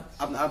নোটিফিকেশন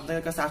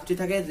আপনাদের কাছে আসতে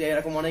থাকে যে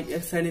এরকম অনেক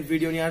এক্সাইটিং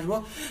ভিডিও নিয়ে আসবো।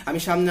 আমি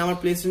সামনে আমার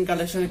প্লেস্টেশন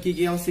কালেকশনে কি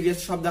কি আমার সিরিয়াস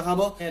সব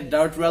দেখাবো,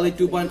 ডার্ট র্যালি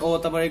 2.0,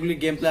 তারপর এগুলি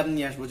গেম প্লে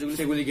নিয়ে আসবো,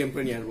 সেগুলি গেম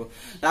প্লে নিয়ে আসবো।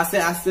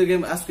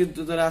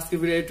 আজকে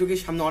ভিডিও এটুকুই,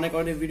 সামনে অনেক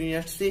ভিডিও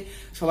নিয়ে আসছি।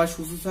 সবাই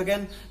সুস্থ থাকেন,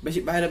 বেশি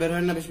বাইরে বের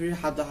হয় না, বেশি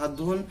হাত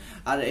ধুন,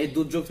 আর এই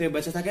দুর্যোগ থেকে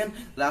বেঁচে থাকেন।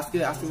 আজকে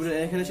ভিডিও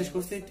এখানে শেষ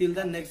করছি। টিল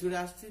দেন নেক্সট ভিডিও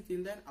আসছি।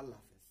 টিল দেন আল্লাহ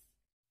হাফেজ।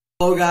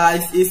 Hello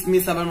guys, it's me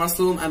Saber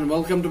Masoom and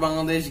welcome to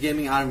Bangladesh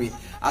Gaming Army.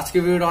 আজকে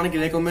ভিডিওটা অনেক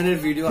রেকমেন্ডেড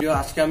ভিডিও।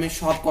 আজকে আমি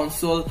সব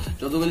কনসোল,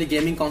 যতগুলি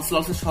গেমিং কনসোল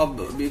আছে সব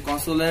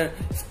কনসোলের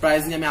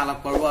প্রাইস নিয়ে আমি আলাপ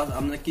করবো।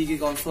 আপনাদের কি কি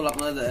কনসোল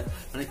আপনাদের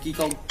মানে কি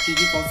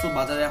কি কনসোল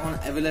বাজারে এখন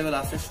অ্যাভেলেবেল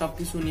আছে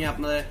সবকিছু নিয়ে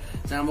আপনাদের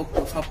জানাবো,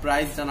 সব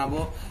প্রাইস জানাবো,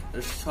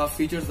 সব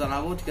ফিচার্স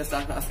জানাবো। ঠিক আছে,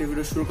 আজকে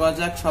ভিডিও শুরু করা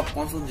যাক।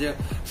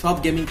 সব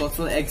গেমিং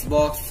কনসোল,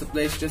 এক্সবক্স,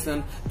 প্লেস্টেশন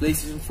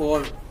 4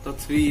 তো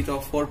 3 তো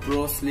 4 প্রো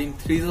স্লিম,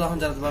 3 তো এখন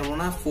জানতে পারবো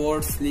না, 4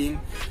 স্লিম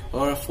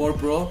আর 4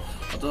 প্রো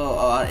তো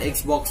আর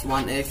এক্সবক্স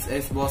 1X,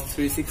 এক্সবক্স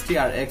 360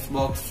 আর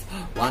এক্সবক্স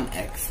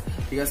 1X।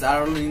 ঠিক আছে, আর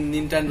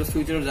নিনটেন্ডো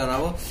সুইচেরও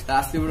জানাবো।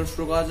 আজকে ভিডিও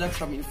শুরু করা যাক,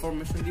 সব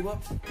ইনফরমেশন দিব।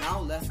 Now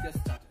let's get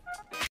started.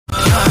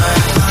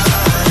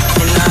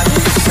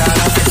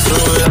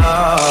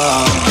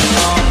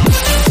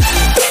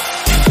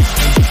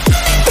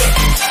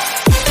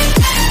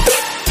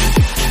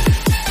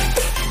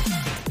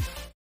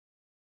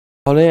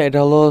 তাহলে এটা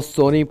হলো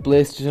সোনি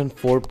প্লেস্টেশন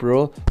 4 প্রো,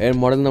 এর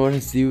মডেল নাম্বার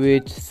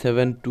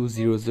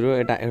CUH7200।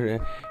 এটা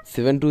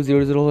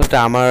 7200 হলো এটা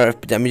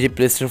আমি যে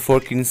প্লেস্টেশন 4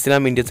 কিনছিলাম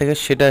ইন্ডিয়া থেকে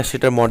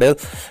সেটার মডেল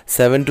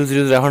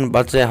 7200 এখন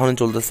এখন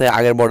চলতেছে,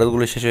 আগের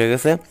মডেলগুলো শেষ হয়ে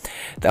গেছে।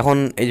 তো এখন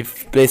এই যে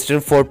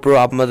প্লেস্টেশন 4 প্রো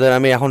আপনাদের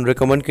আমি এখন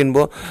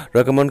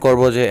রেকমেন্ড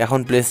করবো যে এখন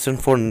প্লেস্টেশন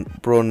 4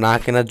 প্রো না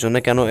কেনার জন্য।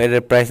 কেন, এর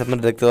প্রাইস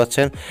আপনারা দেখতে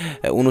পাচ্ছেন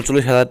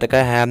 39,000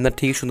 টাকায়। হ্যাঁ, আপনারা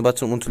ঠিকই শুনতে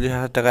পাচ্ছেন,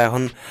 39,000 টাকা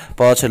এখন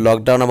পাওয়া যাচ্ছে।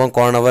 লকডাউন এবং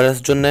করোনা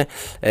ভাইরাসের জন্য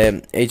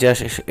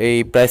এই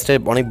প্রাইসটা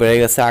অনেক বেড়ে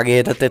গেছে। আগে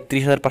এটা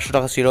 33,500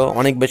 টাকা ছিল,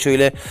 অনেক বেশি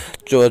হইলে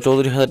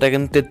 34,000 টাকা,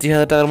 কিন্তু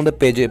 33,000 টাকার মধ্যে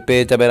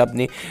পেয়ে যাবেন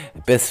আপনি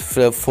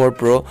PS4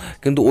 প্রো।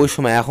 কিন্তু ওই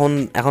সময়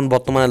এখন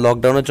বর্তমানে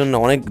লকডাউনের জন্য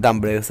অনেক দাম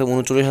বেড়ে গেছে,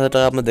 39,000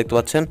 টাকা আপনি দেখতে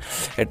পাচ্ছেন।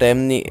 এটা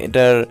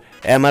এটার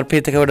MRP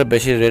থেকে ওটা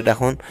বেশি রেট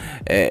এখন।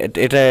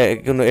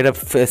 এটা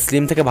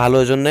স্লিম থেকে ভালো,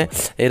 ওই জন্য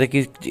এটা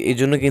এই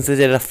জন্য কিনছে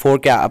যে এটা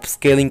 4K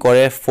আপস্কেলিং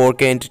করে, 4K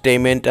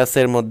এন্টারটেইনমেন্ট আছে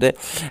এর মধ্যে,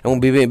 এবং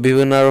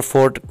বিভিন্ন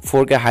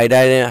 4K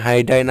হাই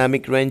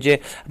ডাইনামিক রেঞ্জে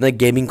আপনার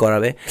গেমিং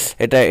করাবে।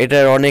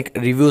 এটার অনেক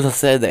রিভিউস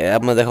আছে,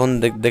 আপনারা এখন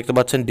দেখতে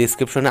পাচ্ছেন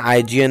ডিসক্রিপশনে।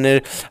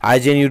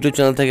 আইজিএন ইউটিউব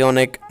চ্যানেল থেকে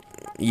অনেক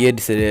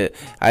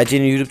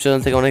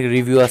অনেক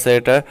রিভিউ আছে,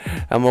 এটা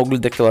আমরা ওগুলো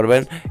দেখতে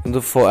পারবেন। কিন্তু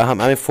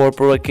আমি 4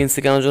 প্রো কিনছি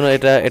কেন জন্য,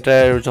 এটা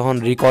যখন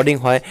রেকর্ডিং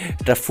হয়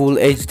এটা ফুল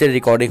এইচডি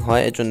রেকর্ডিং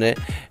হয়, এর জন্য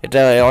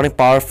এটা অনেক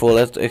পাওয়ারফুল।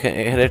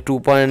 এখানে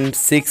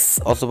 2.6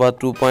 অথবা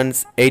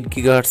 2.8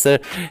 গিগাহার্টসের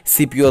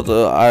সিপিইউ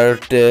আর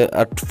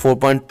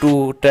 4.2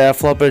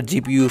 টেরাফ্লপের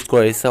জিপিইউ ইউজ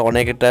করেছে।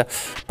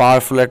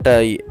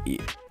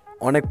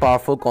 অনেক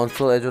পাওয়ারফুল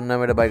কনসোল, এই জন্য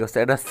আমি এটা বাই করছি।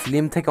 এটা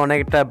স্লিম থেকে অনেক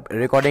একটা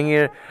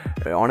রেকর্ডিংয়ের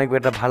অনেক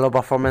একটা ভালো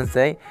পারফরমেন্স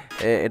দেয়,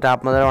 এটা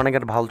আপনাদের অনেক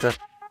একটা ভালো চয়েস।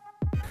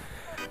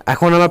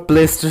 এখন আমরা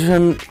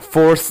প্লেস্টেশন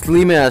 4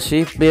 স্লিমে আসি।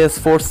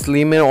 PS4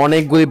 স্লিমের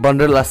অনেকগুলি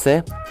বান্ডেল আছে,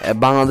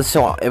 বাংলাদেশে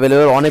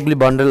অ্যাভেলেবেল অনেকগুলি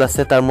বান্ডেল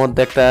আছে। তার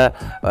মধ্যে একটা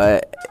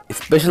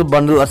স্পেশাল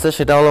বান্ডেল আছে,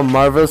 সেটা হলো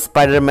মার্ভেল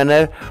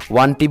স্পাইডারম্যানের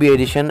 1TB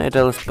এডিশন। এটা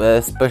হলো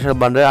স্পেশাল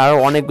বান্ডেল। আরও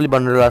অনেকগুলি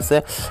বান্ডেল আছে,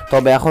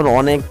 তবে এখন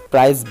অনেক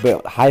প্রাইস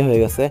হাই হয়ে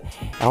গেছে।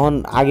 এখন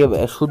আগে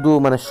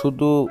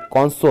শুধু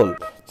কনসোল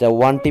যা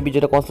 1TB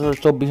যেটা কনসোল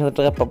 24,000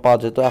 টাকা পাওয়া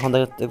যেত, এখন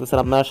দেখতেছেন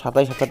আপনার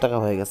 27,000 টাকা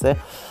হয়ে গেছে।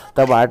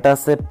 তারপর আরেকটা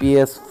আছে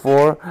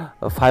PS4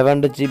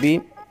 500GB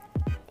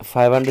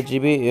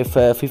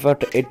FIFA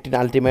 18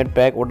 ultimate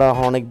pack, ওটা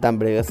এখন অনেক দাম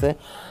বেড়ে গেছে।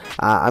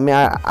 আমি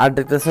আর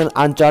দেখতেছেন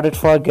আনচার্টেড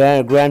ফর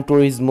গ্র্যান্ড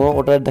টুরিজমো,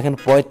 ওটা দেখেন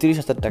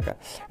 35,000 টাকা।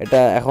 এটা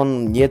এখন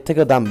ইয়ের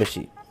থেকে দাম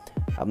বেশি,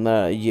 আপনার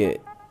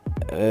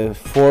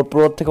 4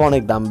 প্রো থেকে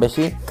অনেক দাম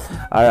বেশি।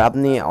 আর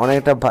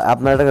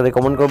আপনার এটাকে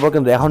রেকমেন্ড করবো,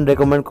 কিন্তু এখন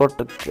রেকমেন্ড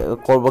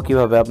করবো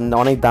কীভাবে, আপনি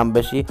অনেক দাম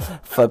বেশি।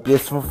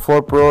 PS4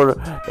 প্রোর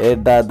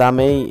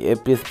দামেই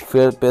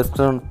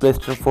প্লেস্টেশন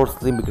 4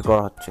 স্লিম বিক্রি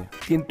করা হচ্ছে।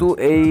 কিন্তু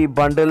এই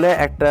বান্ডেলে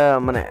একটা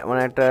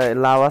একটা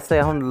লাভ আছে,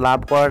 এখন লাভ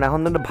করেন এখন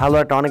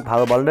অনেক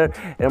ভালো বান্ডেল।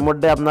 এর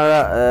মধ্যে আপনারা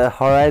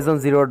হরাইজন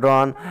জিরো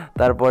ডন,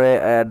 তারপরে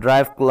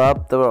ড্রাইভ ক্লাব,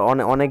 তারপর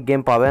অনেক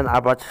গেম পাবেন,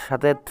 আর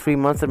সাথে 3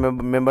 মান্থসের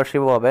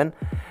মেম্বারশিপও পাবেন।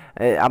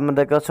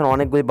 আপনাদের কাছে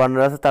অনেকগুলি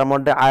বান্ডেল আছে। তার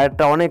মধ্যে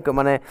আরেকটা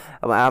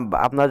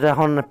আপনারা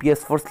যখন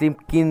PS4 স্লিম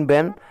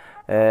কিনবেন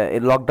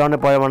লকডাউনের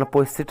পরে,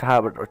 পরিস্থিতি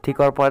ঠিক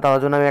হওয়ার পরে,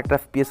 তার জন্য আমি একটা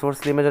PS4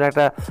 স্লিমের জন্য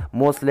একটা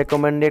মোস্ট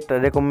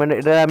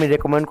এটা আমি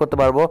রেকমেন্ড করতে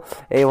পারবো।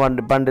 এই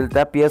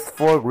বান্ডেলটা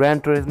PS4 গ্র্যান্ড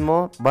টুরিজমো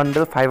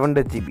বান্ডেল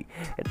 500GB,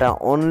 এটা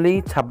অনলি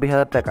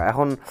 26,000 টাকা।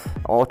 এখন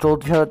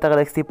 34,000 টাকা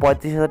দেখছি,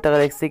 35,000 টাকা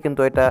দেখছি,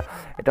 কিন্তু এটা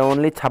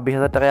অনলি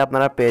 26,000 টাকায়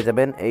আপনারা পেয়ে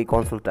যাবেন এই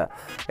কনসোলটা।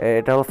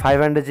 এটা হলো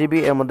 500GB,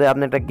 এর মধ্যে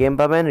আপনি একটা গেম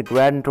পাবেন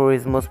গ্র্যান্ড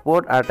টুরিজমো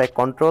স্পোর্ট, আর একটা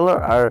কন্ট্রোলার,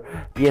 আর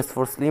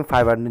PS4 স্লিম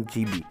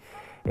 500GB।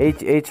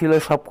 এই ছিল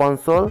সব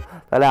কনসোল।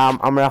 তাহলে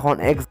আমরা এখন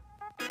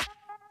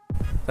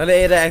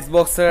এটা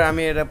এক্সবক্সের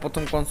এটা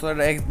প্রথম কনসোল,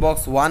 এটা Xbox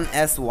One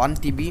S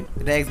 1TB।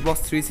 এটা Xbox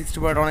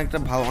 360 অনেকটা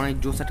ভালো, অনেক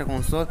জোস একটা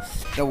কনসোল।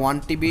 এটা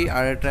 1TB,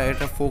 আর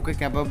এটা 4K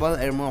ক্যাপাবল।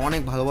 এর মধ্যে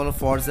অনেক ভালো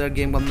ফরজার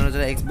গেম, আপনারা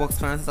যারা Xbox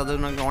ফ্যান আছে তাদের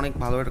জন্য অনেক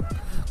ভালো একটা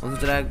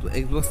অন্তত যারা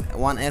Xbox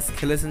One S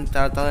খেলেছেন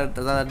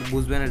তারা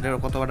বুঝবেন এটা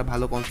কতটা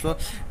ভালো কনসোল।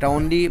 এটা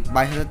অনলি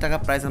 22,000 টাকা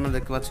প্রাইস আপনারা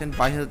দেখতে পাচ্ছেন।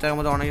 22,000 টাকার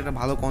মধ্যে অনেক একটা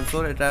ভালো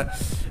কনসোল। এটা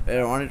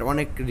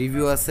অনেক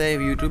রিভিউ আছে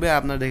ইউটিউবে,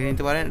 আপনারা দেখে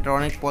নিতে পারেন। এটা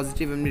অনেক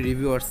পজিটিভ এমনি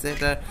রিভিউ আসছে।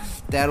 এটা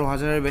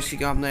 13,000-এর বেশি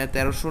কেউ আপনার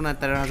 1300 না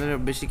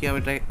 13,000-এর বেশি কেউ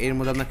এটা এর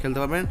মধ্যে আপনার খেলতে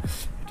পারবেন।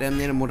 এটা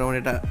এমনি মোটামুটি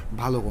এটা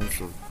ভালো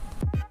কনসোল।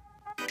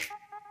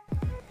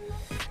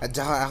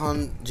 এখন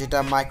যেটা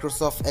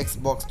মাইক্রোসফট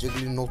এক্সবক্স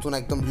যেগুলি নতুন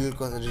একদম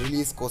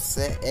রিলিজ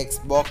করছে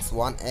এক্সবক্স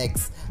ওয়ান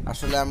এক্স,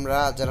 আসলে আমরা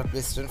যারা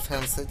প্লেস্টেশন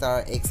ফ্যান্স তারা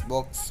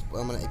এক্সবক্স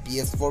মানে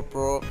PS4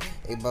 pro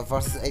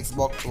versus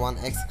Xbox one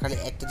x খালি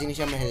একটা জিনিস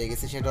আমরা হেরে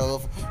গেছি, সেটা হলো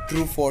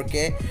ট্রু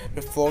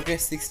 4K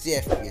 60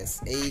 FPS।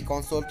 এই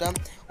কনসোলটা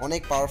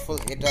অনেক পাওয়ারফুল,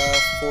 এটা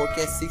 4K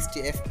 60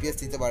 FPS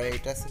দিতে পারে,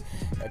 এটা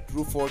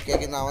ট্রু 4K,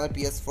 কিন্তু আমাদের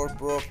PS4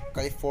 প্রো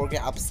খালি 4K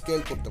আপস্কেল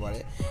করতে পারে।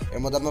 এর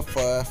মধ্যে আপনার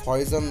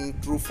হরাইজন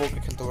ট্রু 4K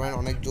খেলতে পারেন,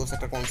 অনেক জোস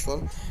একটা কনসোল,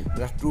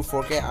 এটা ট্রু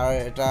 4K। আর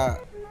এটা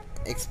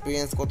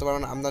এক্সপিরিয়েন্স করতে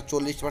পারবেন আপনার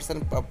 40%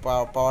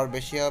 পাওয়ার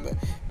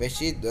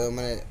বেশি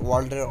মানে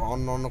ওয়ার্ল্ডের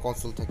অন্য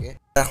কনসোল থেকে।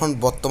 এখন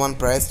বর্তমান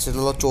প্রাইস সেটা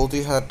হলো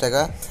 34,000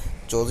 টাকা।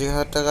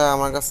 34,000 টাকা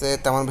আমার কাছে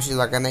তেমন বেশি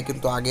লাগে না,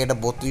 কিন্তু আগে এটা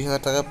 32,000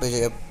 টাকা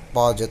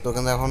পাওয়া যেত,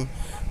 কিন্তু এখন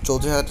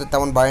 34,000 টাকা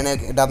তেমন বাড়ে না।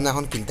 এটা আপনি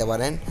এখন কিনতে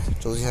পারেন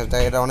 34,000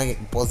 টাকা। এটা অনেক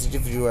পজিটিভ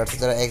রিভিউ আছে,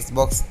 যারা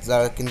এক্সবক্স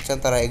যারা কিনছেন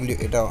তারা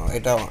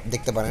এটা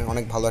দেখতে পারেন,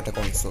 অনেক ভালো একটা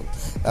কনসোল।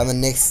 আমি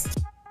নেক্সট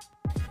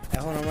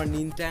এখন আমরা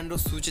নিনটেন্ডো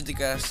সুইচের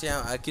দিকে আসছি।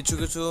 কিছু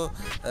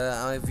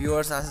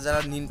ভিউয়ার্স আছে যারা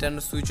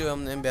নিনটেন্ডো সুইচও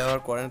ব্যবহার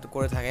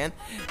করে থাকেন।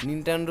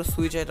 নিনটেন্ডো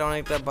সুইচ এটা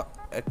অনেকটা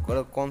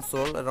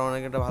কনসোল, এটা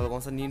অনেক একটা ভালো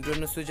কনসোল।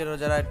 নিনটেন্ডো সুইচের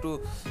যারা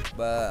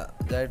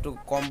একটু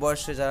কম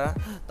বয়সে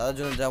তাদের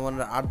জন্য, যেমন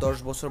 8-10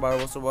 বছর 12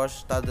 বছর বয়স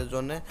তাদের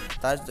জন্য,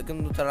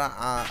 কিন্তু তারা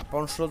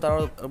কনসোল তারা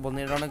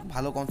এটা অনেক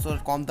ভালো কনসোল,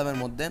 কম দামের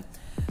মধ্যে।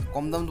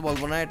 কম দাম তো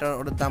বলবো না,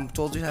 ওটার দাম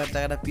 34,000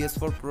 টাকা। এটা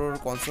PS4 প্রোর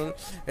কনসোল।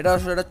 এটা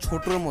আসলে এটা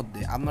ছোটোর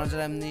মধ্যে, আপনারা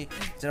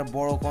যারা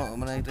বড়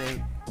মানে এটা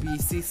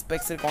পিসি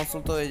স্পেক্সের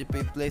কনসোল, তো এই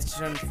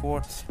প্লেস্টেশন 4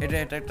 এটা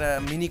একটা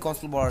মিনি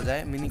কনসোল বলা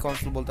যায়, মিনি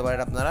কনসোল বলতে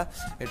পারেন আপনারা।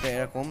 এটা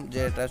এরকম যে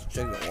এটা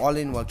অল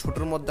ইন ওয়াল,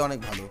 ছোটোর মধ্যে অনেক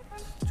ভালো।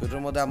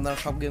 ছোটোর মধ্যে আপনারা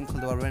সব গেম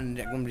খেলতে পারবেন,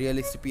 একদম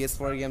রিয়েলিস্টিক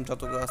PS4 গেম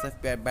যতগুলো আছে,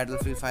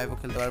 ব্যাটলফিল্ড 5ও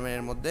খেলতে পারবেন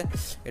এর মধ্যে।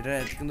 এটা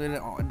কিন্তু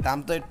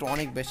দামটা একটু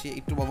অনেক বেশি,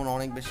 একটু বলবো না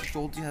অনেক বেশি,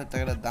 34,000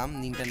 টাকার দাম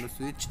নিনটেন্ডো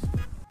সুইচ।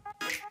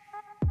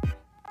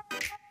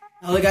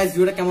 হ্যালো গাইস,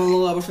 ভিডিওটা কেমন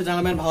লাগলো অবশ্যই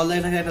জানাবেন। ভালো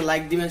লাগে থাকলে একটা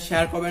লাইক দিবেন,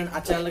 শেয়ার করবেন,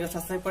 আর চ্যানেলটাকে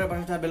সাবস্ক্রাইব করে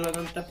পাশে বেল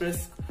আইকনটা প্রেস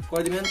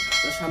করে দিবেন,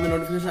 সামনে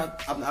নোটিফিকেশন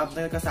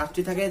আপনাদের কাছে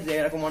আসতে থাকে যে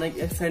এরকম অনেক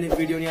এক্সাইটিং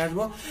ভিডিও নিয়ে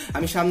আসবো।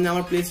 আমি সামনে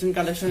আমার প্লেস্টেশন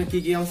কালেকশনে কি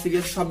আমার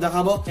সিরিয়াস সব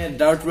দেখাবো,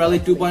 ডার্ট র্যালি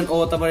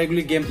 2.0, তারপর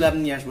এগুলি গেম প্লে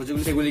নিয়ে আসবো,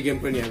 সেগুলি গেম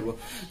প্লে নিয়ে আসবো।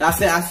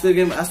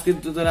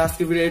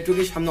 আজকের ভিডিও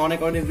এটুকুই, সামনে অনেক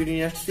ভিডিও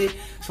নিয়ে আসছি।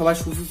 সবাই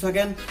সুস্থ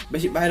থাকেন,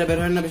 বেশি বাইরে বের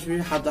হয় না, বেশি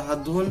হাত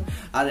ধুন,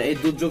 আর এই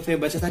দুর্যোগ থেকে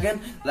বেঁচে থাকেন।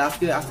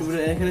 আজকে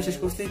ভিডিও এখানে শেষ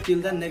করছি। টিল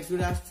দেন নেক্সট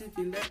ভিডিও আসছি।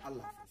 Till then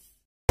Allah.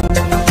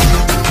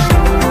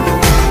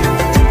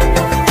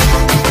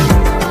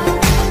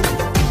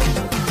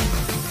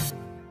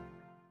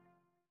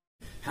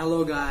 Hello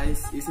guys,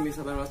 it's me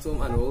Saber Masum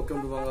and welcome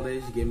to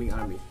Bangladesh Gaming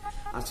Army.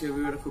 আজকের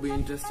ভিডিওটা খুবই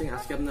ইন্টারেস্টিং।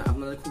 আজকে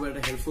আপনাদের খুব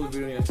একটা হেল্পফুল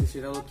ভিডিও নিয়ে আসছি,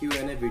 সেটা হলো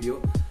Q&A ভিডিও।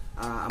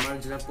 আমার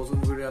যেটা প্রথম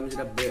ভিডিও আমি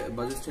যেটা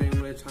বাজেট স্টারিং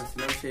করে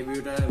ছাড়ছিলাম, সেই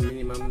ভিডিওটা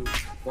মিনিমাম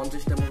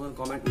 50টা মতন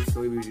কমেন্ট উঠছে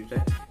ওই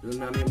ভিডিওটায়। এই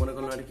জন্য আমি মনে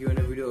করলাম একটা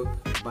Q&A ভিডিও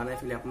বানাই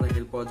ফেলি আপনাদের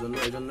হেল্প করার জন্য।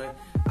 এই জন্য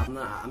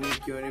আমি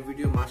Q&A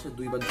ভিডিও মাসে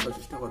 2বার দেওয়ার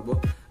চেষ্টা করবো।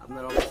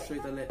 আপনারা অবশ্যই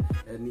তাহলে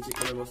নিচে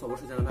কমেন্ট বক্সে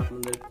অবশ্যই জানাবেন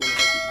আপনাদের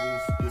কোনটা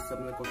জিনিস বুঝতে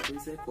আপনার কষ্ট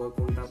হয়েছে,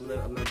 কোনটা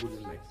আপনারা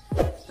বুঝেন নাই।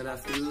 তাহলে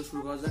আজকে ভিডিও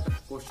শুরু করা যাক।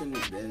 কোশ্চেন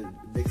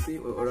দেখছি,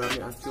 ওরা আমি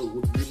আজকে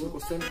উত্তর দিব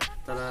কোশ্চেন,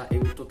 তারা এই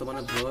উত্তরটা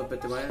মানে ভালোভাবে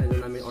পেতে পারে। এই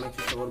জন্য আমি অনেক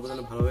চেষ্টা করবো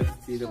যেন ভালোভাবে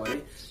দিতে পারি।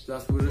 তো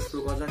আজকে ভিডিও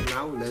শুরু করা যাক।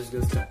 Now let's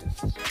get started.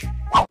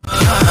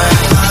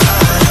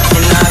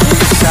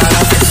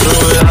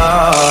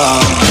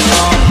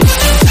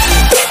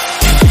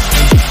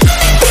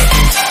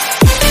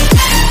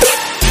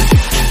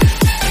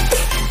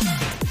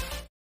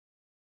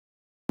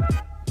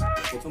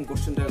 প্রথম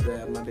কোশ্চেনটা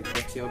আমরা দেখতে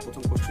পাচ্ছি। আমার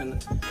প্রথম কোশ্চেন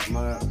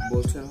আমার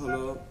বলছেন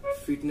হলো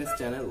ফিটনেস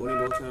চ্যানেল, উনি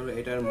বলছেন হলো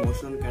এটার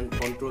মোশন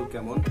কন্ট্রোল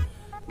কেমন,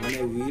 মানে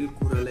হুইল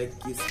ঘুরালে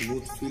কি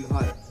স্মুথ ফিল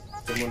হয়,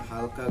 যেমন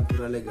হালকা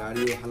ঘুরালে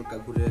গাড়িও হালকা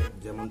ঘুরে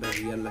যেমনটা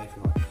রিয়েল লাইফে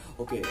হয়।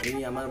 ওকে,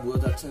 ইনি আমার বোঝা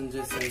যাচ্ছেন যে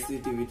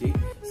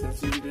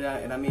সেন্সিটিভিটিটা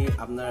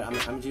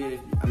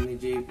আপনি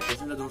যে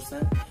কোশ্চেনটা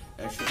ধরছেন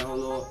সেটা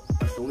হলো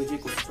উনি যে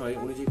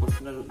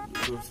কোশ্চেনটা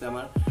ধরছে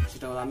আমার,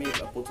 সেটা হলো আমি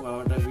প্রথম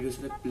আমার একটা ভিডিও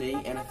ছিল playing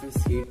NFL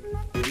seat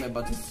with my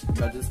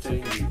budget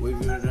steering. ওই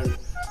ভিডিওটার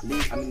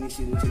লিঙ্ক আমি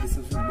নিচে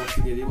ডিসক্রিপশন বক্সে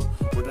দিয়ে দিব।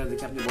 ওটা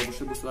দেখে আপনি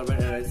অবশ্যই বুঝতে পারবেন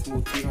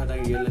স্মুথ ফিল হয়,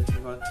 তাকে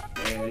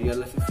রিয়েল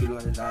লাইফে ফিল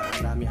হয়।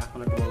 আমি এখন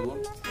একটু বলবো,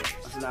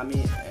 আসলে আমি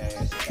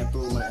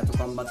এত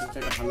কম বাজেটে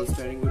একটা ভালো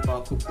স্টারিং হুইল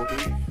পাওয়া খুব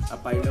কঠিন, আর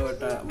পাইলেও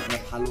এটা মানে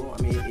ভালো।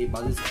 আমি এই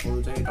বাজেট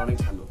অনুযায়ী এটা অনেক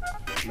ভালো,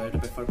 আমি এটা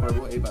প্রেফার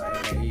করবো এই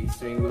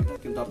স্টারিং হুইলটা।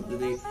 কিন্তু আপনি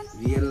যদি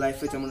রিয়েল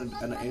লাইফে, যেমন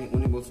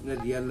উনি বলছেন যে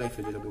রিয়েল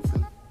লাইফে, যেটা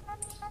বলছেন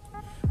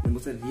উনি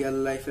বলছেন রিয়েল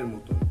লাইফের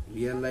মতন,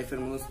 রিয়েল লাইফের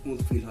মতো স্মুথ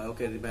ফিল হয়।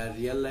 ওকে,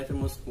 রিয়েল লাইফের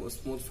মতো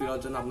স্মুথ ফিল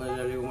হওয়ার জন্য আপনারা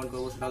যেটা রিকমেন্ড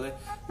করবো সেটা হলে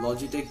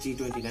Logitech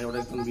G29। ওটা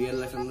একদম রিয়েল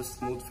লাইফের মতো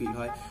স্মুথ ফিল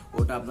হয়।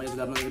 ওটা আপনার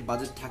যদি আপনার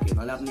বাজেট থাকে,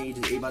 তাহলে আপনি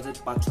এই বাজেট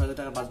 5-6 হাজার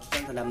টাকা বাজেট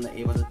চান, তাহলে আপনার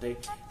এই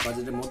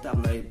বাজেটের মধ্যে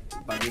আপনার এই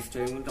বাজেট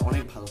স্টিয়ারিং হুইলটা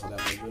অনেক ভালো হবে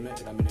আপনার জন্য,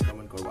 এটা আমি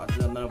রেকমেন্ড করবো। আর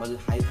যদি আপনার বাজেট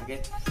হাই থাকে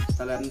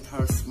তাহলে আপনি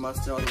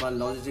থার্ডমাস্টার অথবা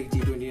Logitech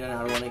G29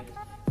 আরো অনেক,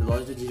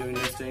 Logitech G29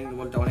 স্টিয়ারিং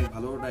হুইলটা অনেক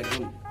ভালো। ওটা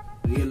একদম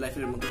রিয়েল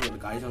লাইফের মতো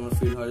গাড়ি চালানোর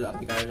ফিল হয়,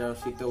 আপনি গাড়ি চালানো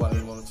শিখতেও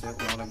পারবেন, মনে হচ্ছে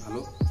অনেক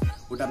ভালো।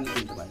 ওটা আপনি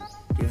কিনতে পারেন।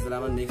 ঠিক আছে,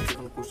 আমার নেক্সট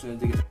এখন কোশ্চেনের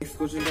দিকে। নেক্সট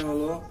কোশ্চেনটা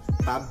হলো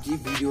পাবজি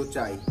ভিডিও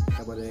চাই,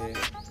 তারপরে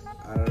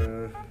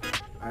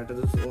আর একটা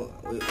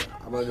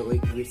আবার ওই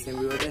রিসেন্ট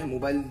ভিডিওতে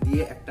মোবাইল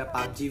দিয়ে একটা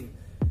পাবজি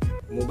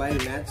মোবাইল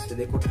ম্যাচ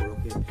রেকর্ড করো।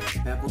 ওকে,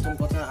 প্রথম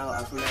কথা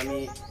আসলে আমি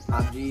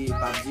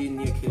পাবজি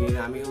নিয়ে খেলি না,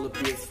 আমি হলো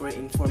PS4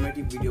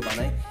 ইনফরমেটিভ ভিডিও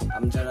বানাই।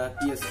 আমি যারা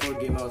PS4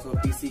 গেমার অথবা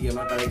PC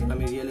গেমার তাদের জন্য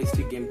আমি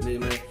রিয়েলিস্টিক গেম প্লে,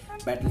 মানে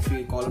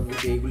ব্যাটলফিল্ড, কল অফ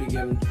ডিউটি এইগুলি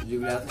গেম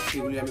যেগুলি আছে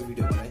সেগুলি আমি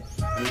ভিডিও বানাই।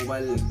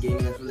 মোবাইল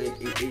গেমিং আসলে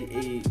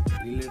এই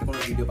রিলেটেড কোনো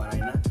ভিডিও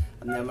বানাই না।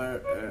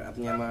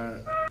 আপনি আমার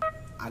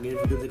আগের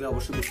ভিডিও থেকে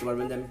অবশ্যই বুঝতে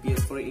পারবেন যে আমি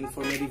PS4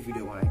 ইনফরমেটিভ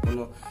ভিডিও বানাই,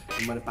 কোনো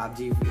মানে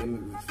পাবজি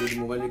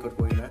মোবাইল রেকর্ড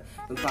করি না।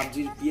 কিন্তু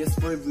পাবজির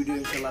PS4 ভিডিও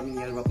ইনশাল্লাহ আমি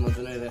নিয়ে আসবো আপনার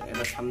জন্য।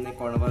 এটা সামনে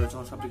করোনা ভাইরাস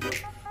যখন সব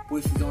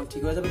পরিস্থিতি যখন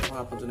ঠিক হয়ে যাবে তখন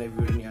আপনার জন্য এই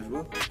ভিডিও নিয়ে আসবো।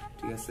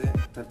 ঠিক আছে,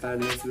 তার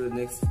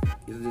নেক্সট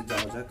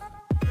যাওয়া যাক।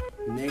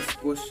 নেক্সট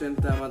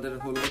কোশ্চেনটা আমাদের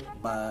হলো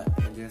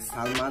যে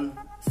সালমান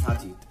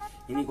সাজিদ,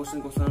 ইনি কোশ্চেন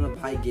হলো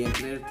ভাই গেম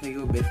প্লের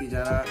থেকেও বেশি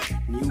যারা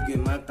নিউ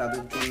গেমার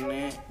তাদের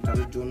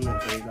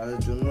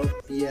জন্য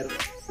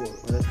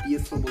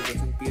PS4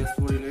 বলতেছেন,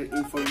 PS4 এর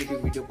ইনফরমেটিভ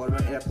ভিডিও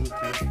করবেন এরকম।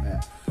 থ্যাঙ্কস ভাইয়া।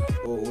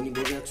 উনি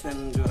বলে যাচ্ছেন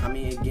যে আমি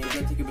এই গেম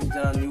প্লে থেকে বেশি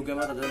যারা নিউ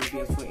গেমার তাদের জন্য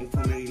PS4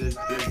 ইনফরমেটিভ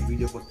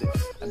ভিডিও করতে।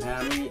 ভাই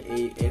আমি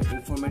এই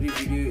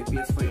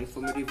PS4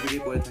 ইনফরমেটিভ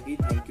ভিডিও করে থাকি।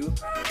 থ্যাংক ইউ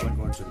কমেন্ট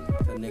করার জন্য।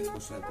 নেক্সট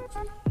কোশ্চেন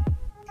দেখছি।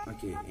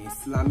 ওকে,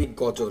 ইসলামিক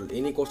গজল,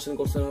 ইনি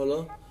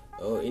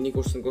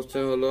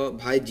কোশ্চেন হলো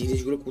ভাই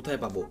জিনিসগুলো কোথায়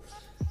পাবো।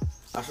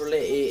 আসলে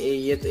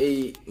এই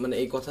মানে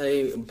এই কথাই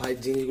ভাই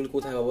জিনিসগুলো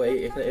কোথায় পাবো,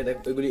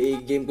 এই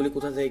গেমগুলি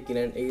কোথা থেকে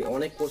কিনেন, এই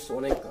অনেক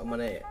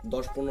মানে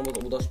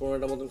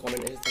 10-15টার মতন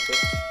কমেন্ট এসে থাকে।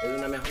 এই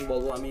জন্য আমি এখন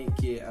বলবো আমি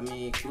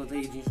কোথা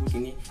থেকে এই জিনিসগুলো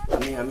কিনি।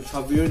 আমি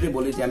সব ভিডিওতে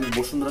বলি যে আমি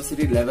বসুন্ধরা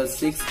সিটির লেভেল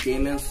 6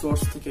 গেম এন্ড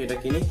সোর্স থেকে এটা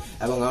কিনি,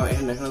 এবং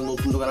এখানে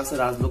নতুন দোকান আছে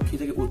রাজলক্ষ্মী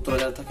থেকে, উত্তরা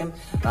যারা থাকেন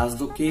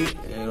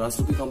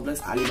রাজলক্ষ্মী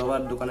কমপ্লেক্স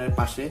আলিবাবার দোকানের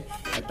পাশে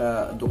একটা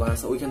দোকান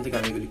আছে, ওইখান থেকে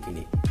আমি এগুলি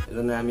কিনি। এই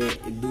জন্য আমি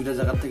 2টা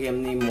জায়গা থেকে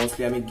এমনি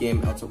মোস্টলি আমি গেম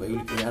অথবা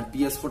এগুলি কিনি। আর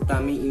PS4টা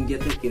আমি ইন্ডিয়া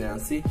থেকে কিনে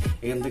আনছি,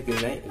 এখান থেকে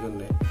কিনে নেই। এই জন্য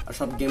আর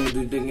সব গেম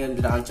 2টা গেম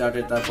যেটা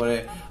আনচার্টেড, তারপরে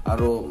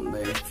আরো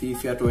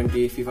FIFA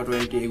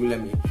 20 এগুলি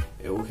আমি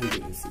ওখান থেকে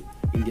কিনেছি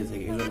ইন্ডিয়া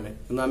থেকে। এই জন্য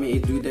কিন্তু আমি এই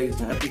 2টা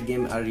জায়গা থেকে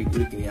গেম আর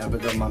এগুলি কিনি, আর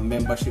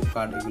মেম্বারশিপ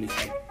কার্ড এগুলি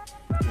সব।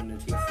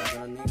 ঠিক আছে,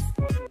 নেক্সট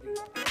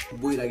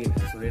বই লাগে,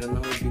 সরি এটার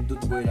নাম হলো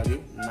বিদ্যুৎ বই লাগে,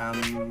 নাম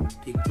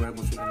ঠিক করে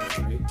বসে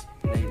সরি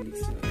এটাই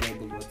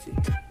বলতে পারছি।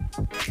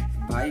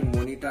 ভাই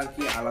মনিটর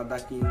কি আলাদা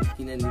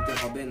কিনে নিতে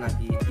হবে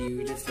নাকি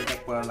টিভিতে সেট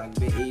আপ করা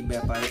লাগবে, এই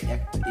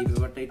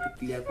ব্যাপারটা একটু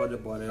ক্লিয়ার করে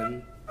বলেন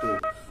তো।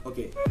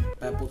 ওকে,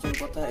 প্রথম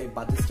কথা এই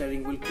বাজেট স্টিয়ারিং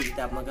হুইল কিনতে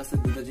আপনার কাছে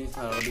 2টা জিনিস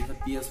থাকা হবে,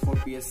 PS4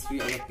 PS3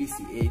 অথবা PC,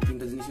 এই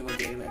 3টা জিনিসের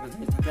মধ্যে একটা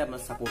জিনিস থাকে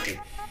আপনার সাপোর্টে।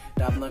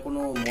 এটা আপনার কোনো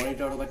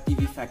মনিটর বা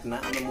টিভি ফ্যাক্ট না,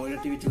 আপনার মনিটর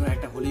টিভি যে কোনো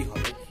একটা হলেই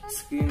হবে।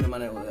 স্ক্রিন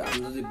মানে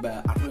আপনার যদি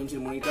 18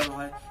 ইঞ্চির মনিটর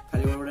হয়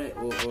খালি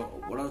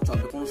ওরাও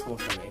চলবে, কোনো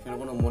সমস্যা নেই। এখানে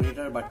কোনো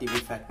মনিটর বা টিভি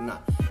ফ্যাক্ট না,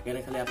 এখানে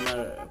খালি আপনার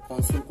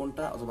কনসোল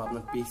কোনটা অথবা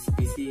আপনার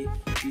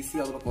পিসি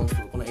অথবা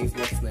কনসোল, কোনো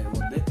Xbox নেই এর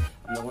মধ্যে।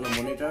 আপনার কোনো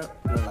মনিটর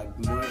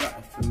লাগবে,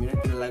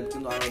 মনিটর লাগবে,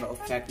 কিন্তু আর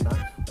ফ্যাক্ট না।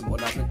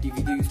 ওটা আপনার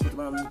টিভিতে ইউজ করতে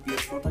পারেন, আপনি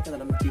PS4 থাকে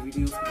তাহলে আপনি টিভিতে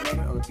ইউজ করতে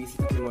পারবেন, অথবা PC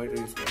থেকে মনিটর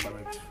ইউজ করতে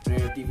পারবেন।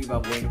 টিভি বা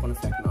মনিটর কোনো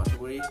ফ্যাক্ট না। আশা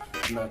করি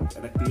আপনার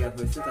এটা ক্লিয়ার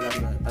হয়েছে।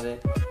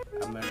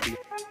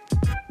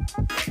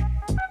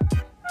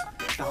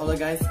 তাহলে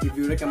গাইস এই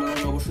ভিডিওটা কেমন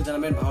লাগলো অবশ্যই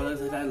জানাবেন, ভালো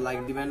লাগলে লাইক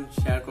দিবেন,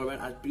 শেয়ার করবেন,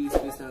 আর প্লিজ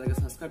চ্যানেলকে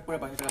সাবস্ক্রাইব করে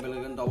পাশে থাকা বেল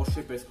আইকনটা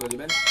অবশ্যই প্রেস করে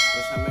দিবেন,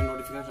 সামনে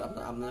নোটিফিকেশন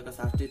আপনাদের কাছে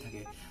আসতেই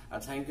থাকে। আর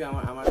থ্যাংক ইউ,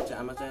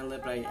 আমার চ্যানেলে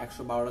প্রায়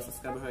 112টা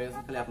সাবস্ক্রাইবার হয়ে গেছে,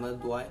 খালি আপনাদের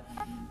দোয়ায়।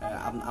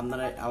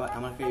 আপনারা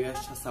আমাকে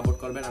সাপোর্ট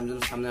করবেন, আমি যেন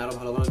সামনে আরো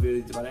ভালো ভালো ভিডিও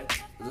দিতে পারেন।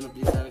 এই জন্য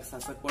প্লিজ চ্যানেলকে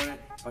সাবস্ক্রাইব করে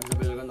পাশে থাকা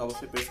বেল আইকনটা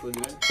অবশ্যই প্রেস করে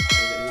দিবেন।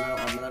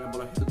 আপনাদের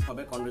বড় হেল্প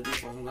হবে। কন্টেন্ট যদি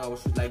পছন্দ হয়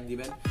অবশ্যই লাইক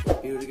দিবেন।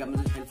 ভিডিওটিকে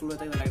আপনাদের হেল্পফুল হয়ে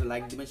থাকে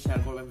লাইক দিবেন, শেয়ার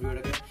করবেন,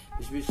 ভিডিওটাকে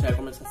বেশি বেশি শেয়ার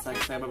করবেন,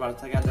 সাবস্ক্রাইবার বাড়তে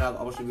থাকে। আর যারা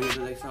অবশ্যই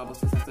ভিডিওটা দেখছেন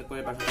অবশ্যই সাবস্ক্রাইব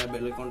করে পাশে থাকা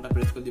বেল আইকনটা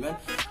প্রেস করে দিবেন।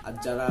 আর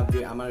যারা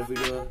আমার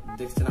ভিডিও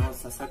দেখছেন এখন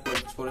সাবস্ক্রাইব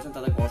করেছেন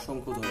তাদেরকে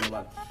অসংখ্য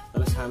ধন্যবাদ।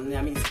 তাহলে সামনে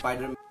আমি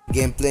স্পাইডার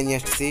গেম প্লে নিয়ে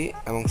আসছি,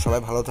 এবং সবাই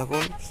ভালো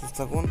থাকুন, সুস্থ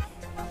থাকুন,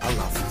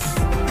 আল্লাহ হাফিজ।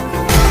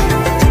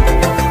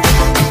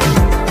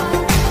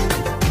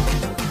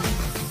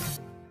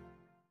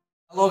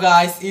 Hello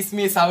guys, it's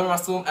me Saber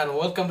Masoom and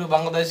welcome to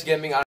Bangladesh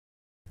Gaming Army.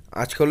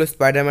 আজকে হলো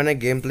স্পাইডারম্যানের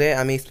গেম প্লে।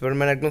 আমি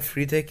স্পাইডারম্যান একদম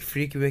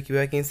ফ্রি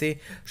কীভাবে কিনছি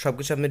সব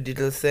কিছু আপনি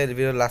ডিটেলসে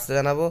ভিডিও লাস্টে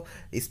জানাবো।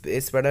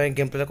 স্পাইডারম্যান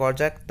গেম প্লে করা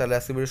যাক, তাহলে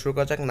আজকে ভিডিও শুরু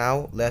করা যাক। Now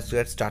let's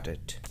get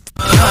started.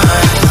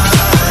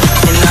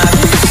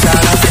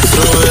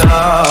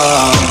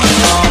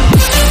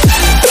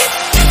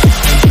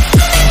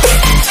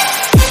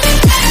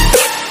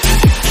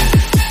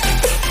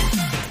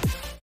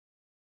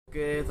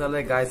 তাহলে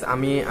গাইস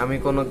আমি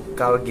কোনো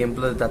কারো গেম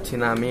প্লে যাচ্ছি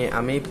না।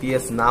 আমি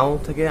PS নাও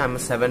থেকে আমি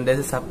 7 ডেজ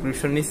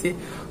সাবস্ক্রিপশন নিছি,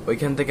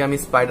 ওইখান থেকে আমি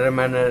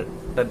স্পাইডারম্যানের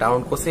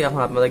ডাউনলোড করছি।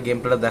 এখন আপনাদের গেম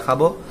প্লেটা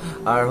দেখাবো।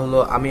 আর হলো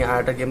আমি আর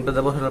একটা গেম প্লে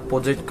দেবো, সেটা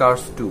প্রজেক্ট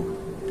কার্স 2।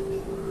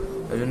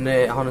 এই জন্য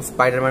এখন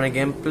স্পাইডারম্যানের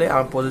গেম প্লে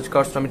আর প্রজেক্ট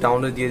কার্স আমি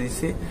ডাউনলোড দিয়ে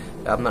দিছি।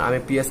 আমি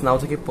PS নাও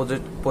থেকে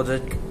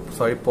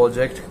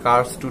প্রজেক্ট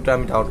কার্স 2টা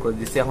আমি ডাউনলোড করে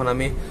দিচ্ছি। এখন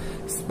আমি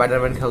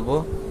স্পাইডারম্যান খেলবো।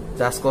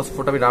 জাস্ট কজ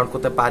 4টা আমি ডাউনলোড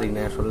করতে পারি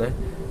না আসলে,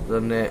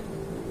 জন্য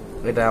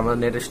এটা আমার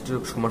নেটের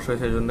সমস্যা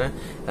হয়েছে। এই জন্য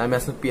আমি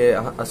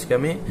আজকে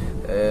আমি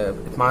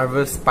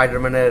মার্ভেল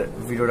স্পাইডারম্যানের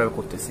ভিডিওটা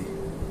করতেছি।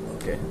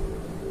 ওকে,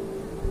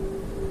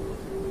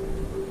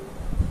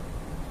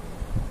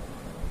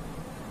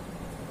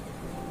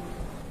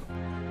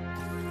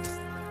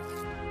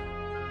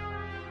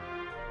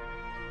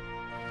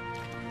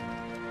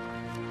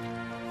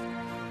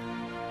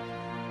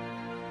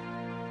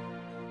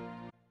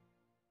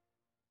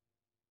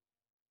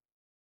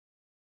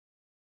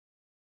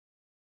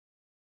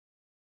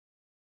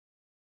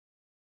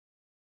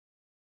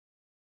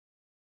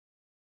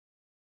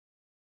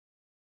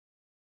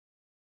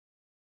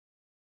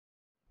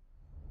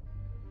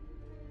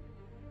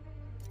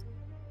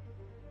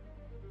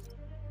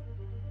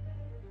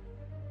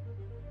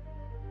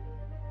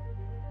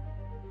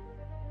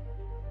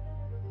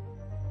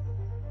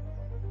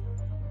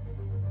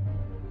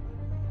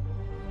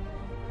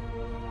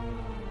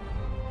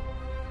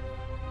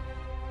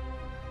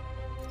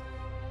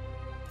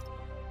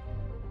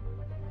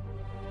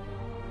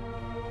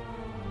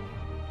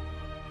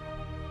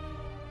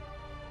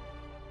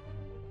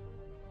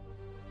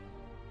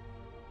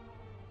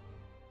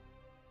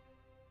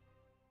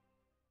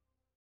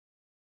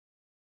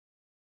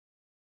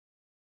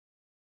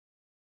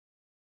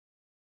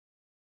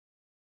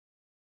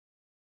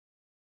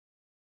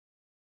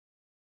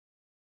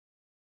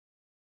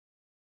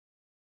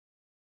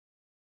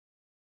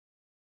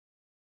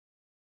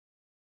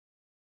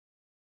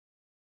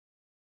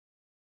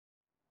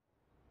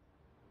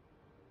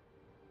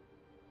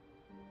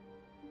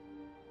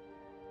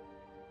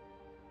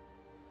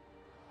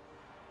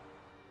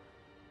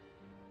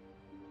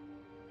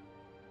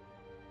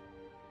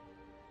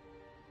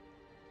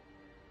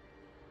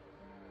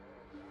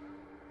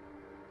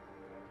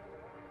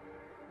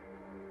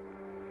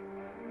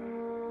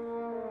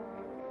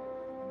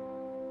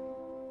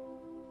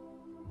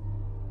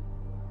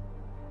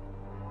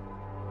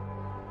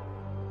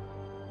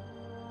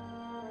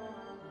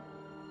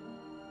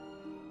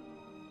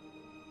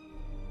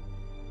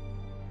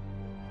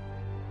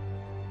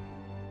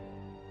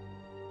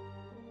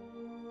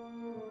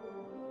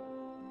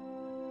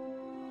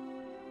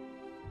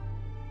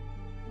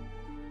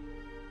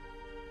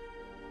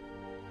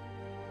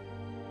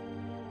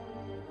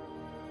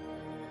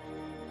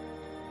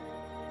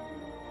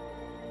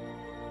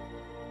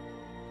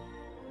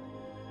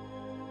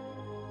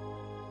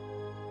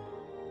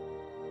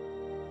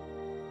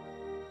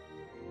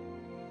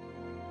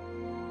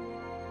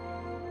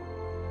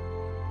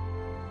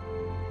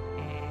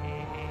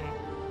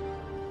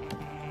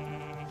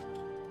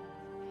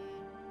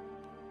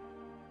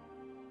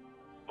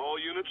 All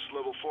units,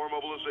 level 4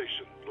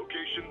 mobilization.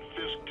 Location,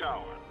 Fisk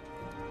Tower.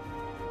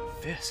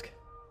 Fisk?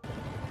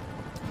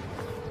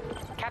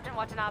 Captain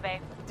Watanabe.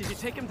 Did you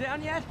take him down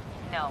yet?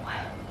 No,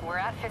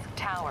 we're at Fisk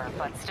Tower,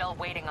 but still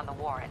waiting on the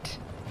warrant.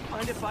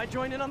 Mind if I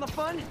join in on the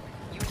fun?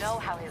 You know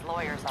how his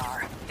lawyers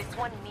are. This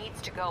one needs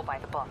to go by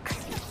the book.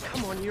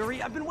 Come on, Yuri.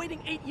 I've been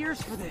waiting 8 years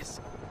for this.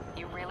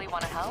 You really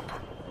want to help?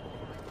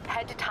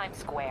 Head to Times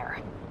Square.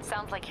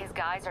 Sounds like his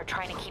guys are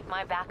trying to keep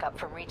my backup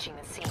from reaching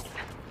the scene.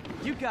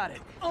 You got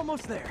it.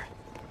 Almost there.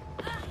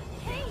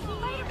 Hey,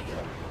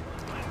 Spider-Man!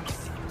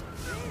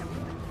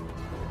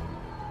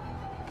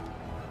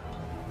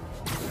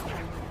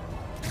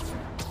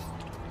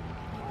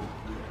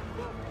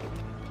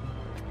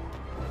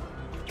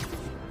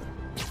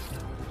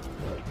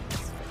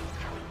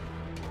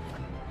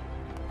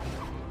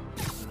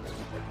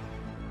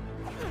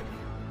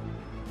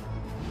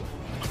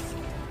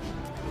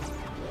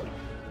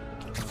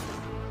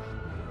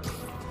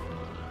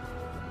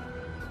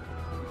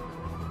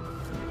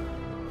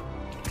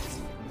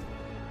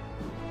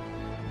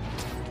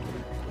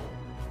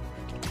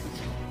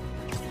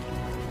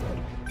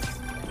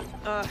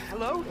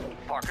 Hello?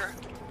 Parker,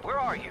 where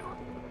are you?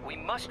 We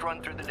must run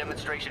through the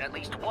demonstration at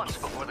least once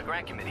before the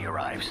grant committee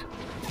arrives.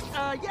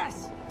 Yes.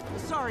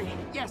 Sorry.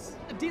 Yes.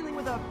 Dealing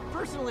with a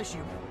personal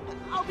issue.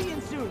 I'll be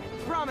in soon.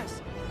 Promise.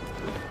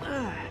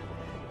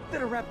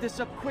 Better wrap this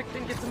up quick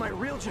than get to my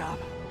real job.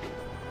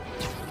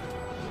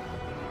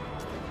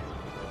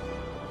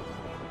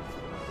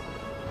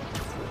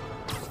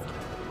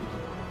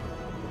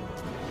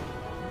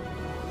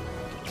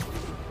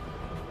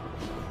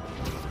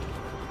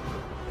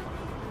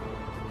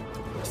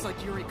 Looks like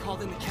Yuri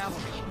called in the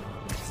cavalry.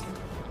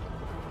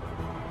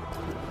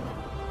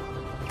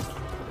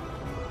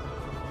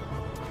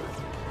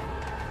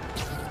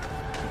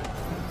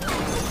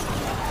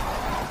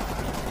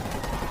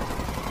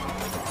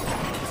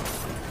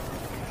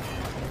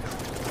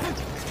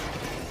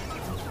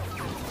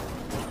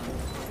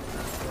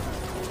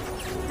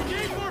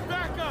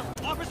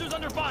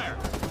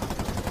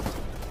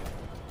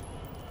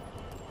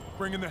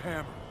 bring in the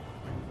hammer.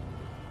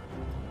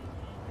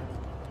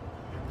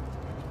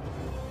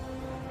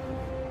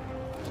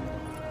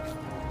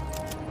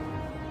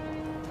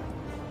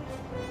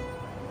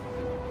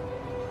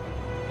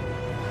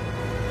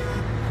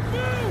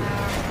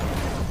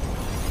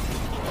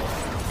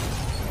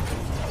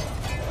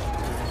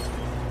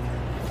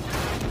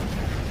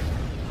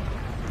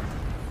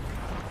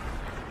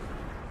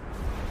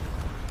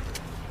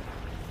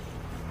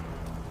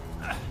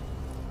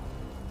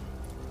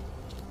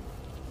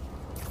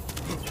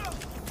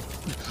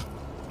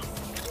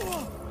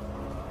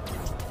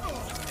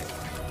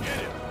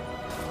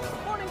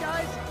 Morning,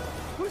 guys.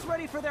 Who's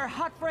ready for their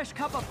hot, fresh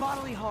cup of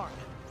bodily harm?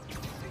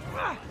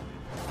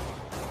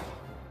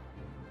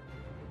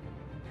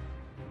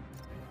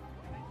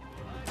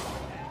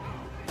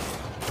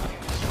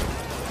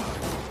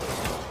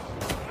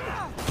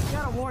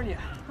 Gotta warn you,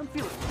 I'm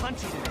feeling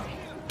punchy today.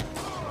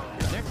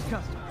 Next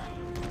customer.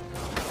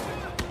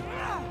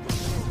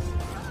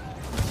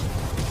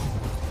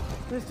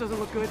 This doesn't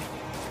look good.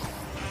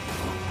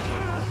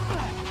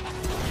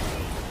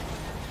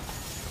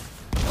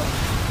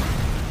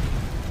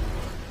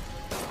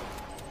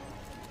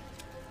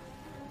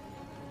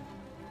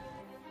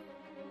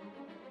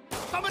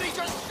 Somebody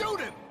just shoot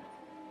him!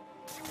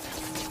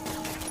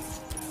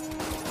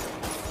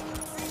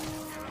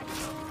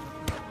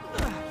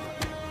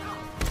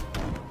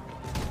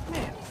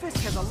 Man, Fisk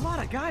has a lot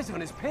of guys on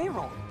his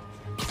payroll.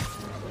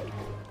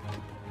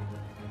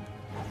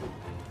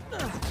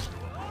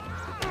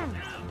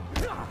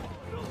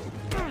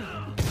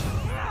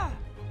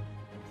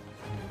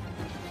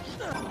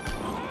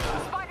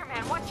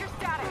 Spider-Man, what's your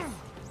status?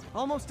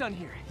 Almost done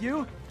here. You?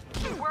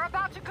 We're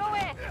about to go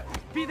in.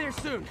 Be there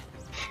soon.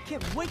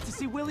 Can't wait to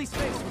see Willie's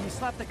face when you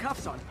slap the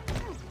cuffs on him.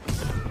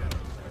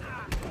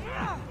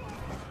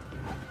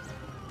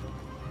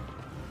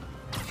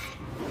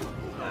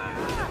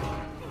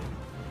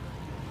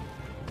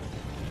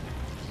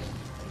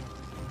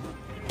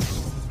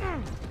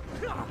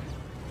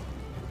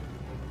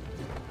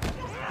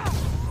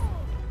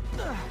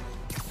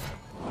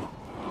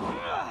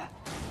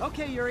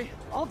 Okay, Yuri,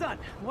 all done.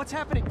 What's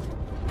happening?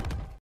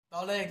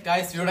 তাহলে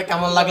guys ভিডিওটা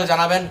কেমন লাগলো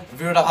জানাবেন,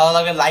 ভিডিওটা ভালো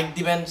লাগলে like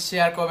দিবেন,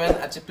 share করবেন,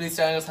 আচ্ছা প্লিজ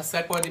চ্যানেলটা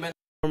সাবস্ক্রাইব করে দিবেন।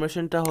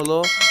 ইনফরমেশনটা হলো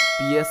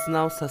PS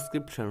Now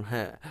সাবস্ক্রিপশন,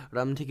 হ্যাঁ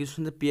আমি ঠিকই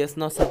শুনতে PS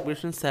Now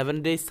subscription 7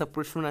 days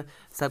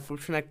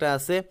subscription একটা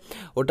আছে,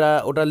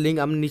 ওটার লিঙ্ক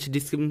আপনি নিচে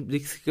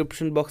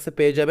ডিসক্রিপশন বক্সে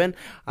পেয়ে যাবেন।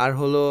 আর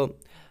হলো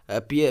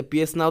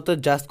PS Now তো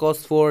just cause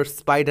 4,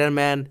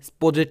 Spiderman,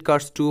 project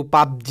curse 2,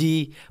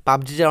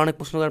 PUBG যারা অনেক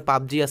প্রশ্ন করেন,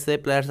 পাবজি আছে,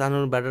 প্লেয়ার্স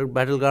আননোন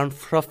ব্যাটল গ্রাউন্ড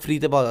সব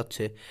ফ্রিতে পাওয়া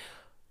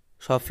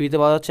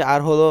যাচ্ছে,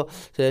 আর হলো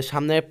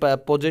সামনে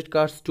প্রজেক্ট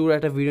কার্স 2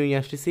 একটা ভিডিও নিয়ে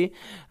আসতেছি।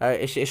 আর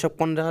এসব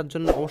কোন দেখার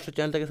জন্য অবশ্যই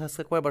চ্যানেলটাকে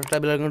সাবস্ক্রাইব করে বাটনটা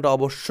বেল আইকনটা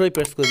অবশ্যই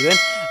প্রেস করে দেবেন।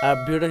 আর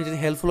ভিডিওটা যদি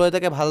হেল্পফুল হয়ে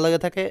থাকে, ভালো লাগে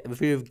থাকে,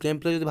 গেম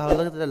প্লে যদি ভালো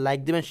লাগে তাহলে লাইক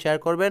দিবেন, শেয়ার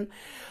করবেন।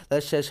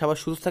 তাহলে সবাই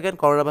সুস্থ থাকেন,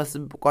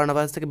 করোনা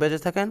ভাইরাস থেকে বেঁচে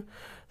থাকেন।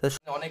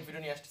 অনেক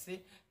ভিডিও নিয়ে আসতেছি,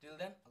 টিল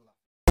দেন।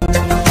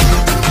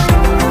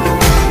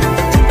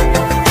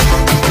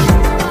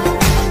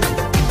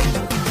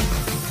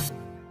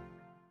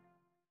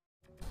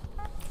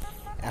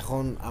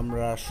 এখন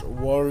আমরা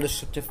ওয়ার্ল্ডের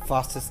সবচেয়ে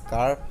ফাস্টেস্ট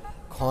কার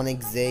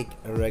কনিগসেগ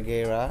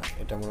রেগেরা,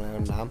 এটা মনে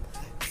হয় নাম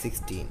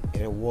 16,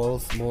 এটা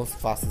ওয়ার্ল্ডস মোস্ট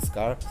ফাস্টেস্ট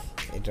কার।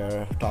 এটার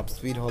টপ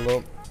স্পিড হলো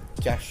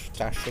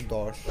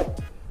 410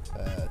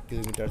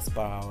 km/h।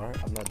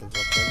 আপনারা দেখতে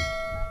পাচ্ছেন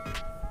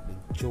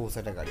জোস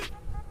একটা গাড়ি,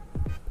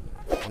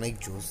 অনেক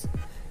জোস,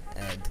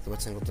 দেখতে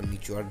পাচ্ছেন কত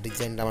নিচু। আর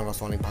ডিজাইনটা আমার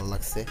কাছে অনেক ভালো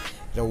লাগছে।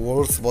 এটা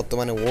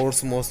বর্তমানে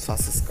ওয়ার্ল্ডস মোস্ট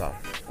ফাস্টেস্ট কার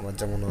আমার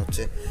যা মনে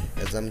হচ্ছে,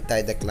 আমি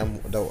তাই দেখলাম।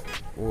 ওটা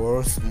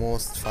ওয়ার্ল্ডস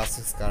মোস্ট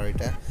ফাস্টেস্ট কার,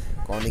 এটা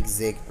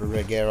কনিগসেগ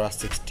রেগেরা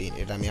 16।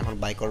 এটা আমি এখন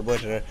বাই করবো।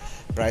 এটার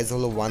প্রাইস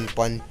হলো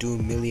 $1.2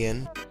 million।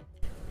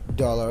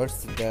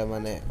 এটা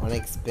মানে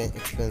অনেক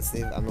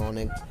এক্সপেন্সিভ। আমি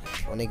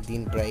অনেক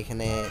দিন, প্রায়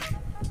এখানে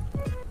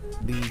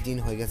 20 দিন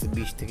হয়ে গেছে,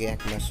 20 থেকে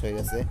 1 মাস হয়ে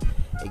গেছে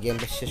এই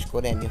গেমটা শেষ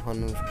করে। আমি এখন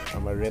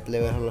আমার রেপ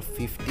লেভেল হলো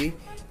 50।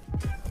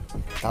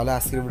 তাহলে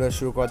আজকের ভিডিও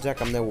শুরু করা যাক।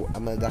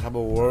 আমরা দেখাবো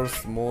ওয়ার্ল্ডস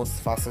মোস্ট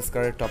ফাস্টেস্ট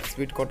কারের টপ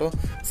স্পিড কত।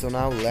 So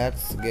now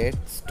let's get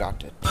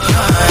started.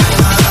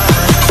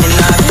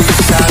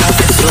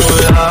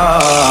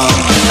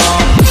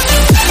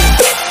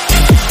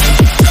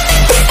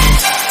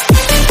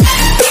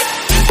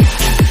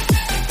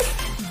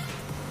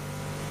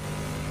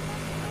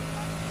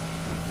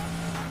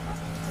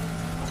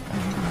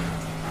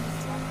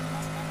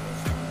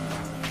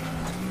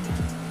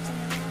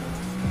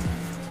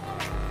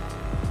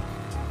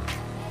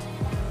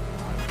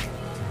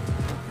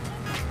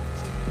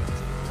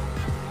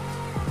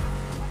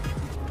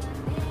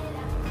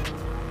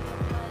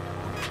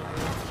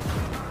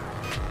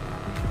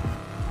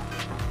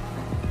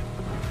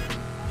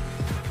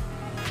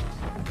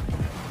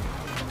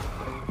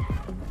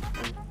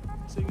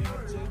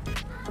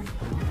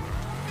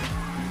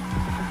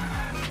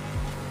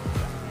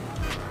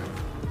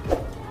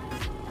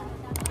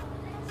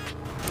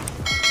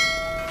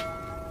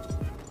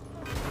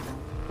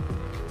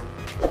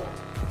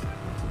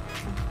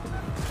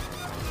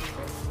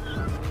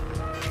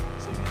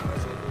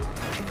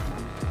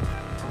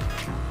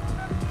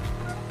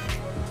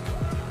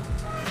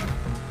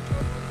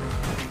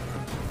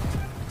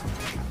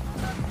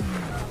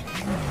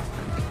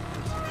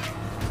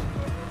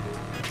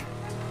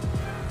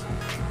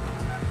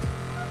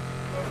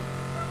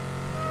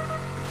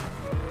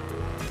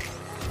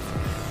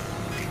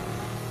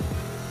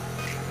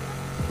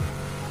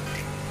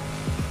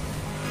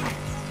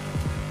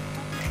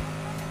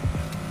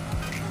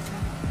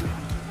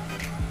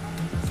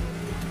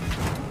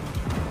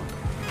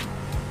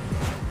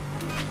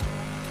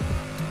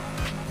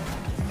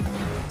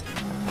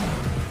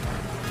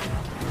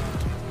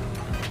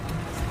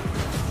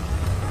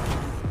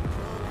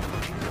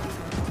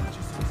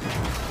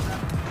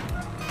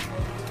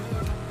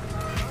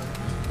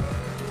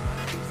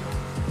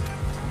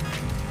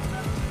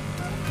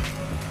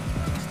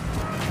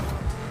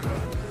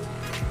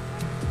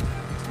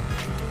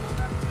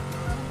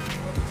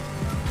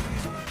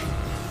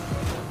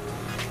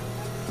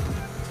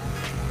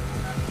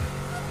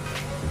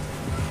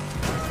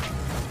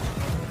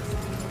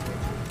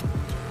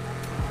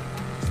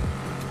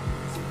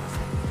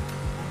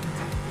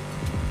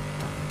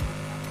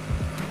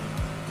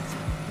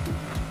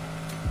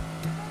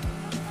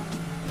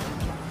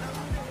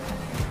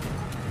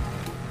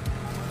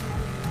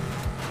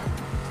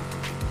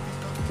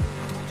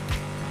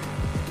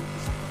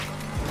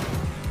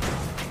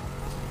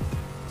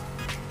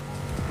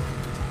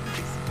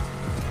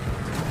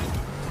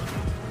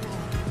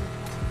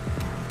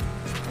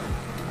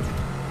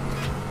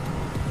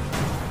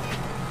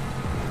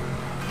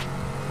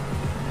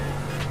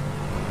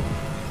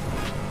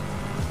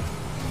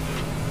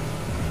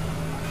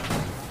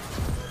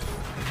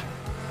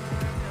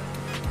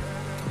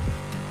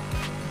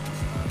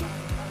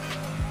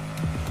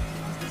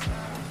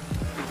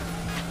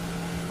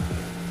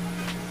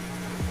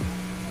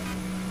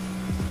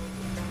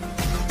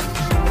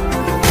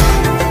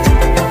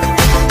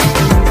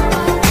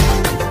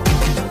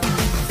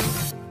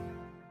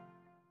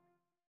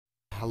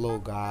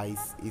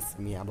 Guys, it's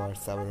me আবার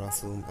সাবের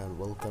Masum and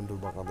welcome to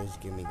Bangladesh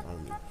gaming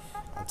army.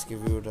 আজকে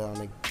ভিডিওটা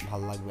অনেক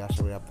ভালো লাগবে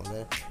আশা করি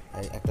আপনাদের।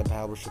 একটা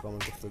ভাই অবশ্যই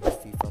কমেন্ট করতে যে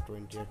FIFA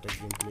 20 একটা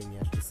গেম প্লে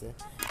নিয়ে আসতেছে।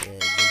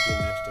 গেম প্লে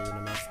নিয়ে আসতে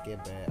জন্য আজকে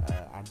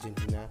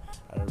আর্জেন্টিনা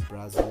আর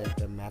ব্রাজিলের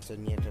একটা ম্যাচের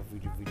নিয়ে একটা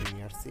ভিডিও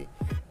নিয়ে আসছি।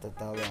 তো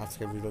তাহলে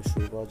আজকে ভিডিও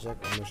শুরু করা যাক।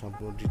 আমি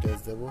সম্পূর্ণ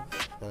ডিটেলস দেবো।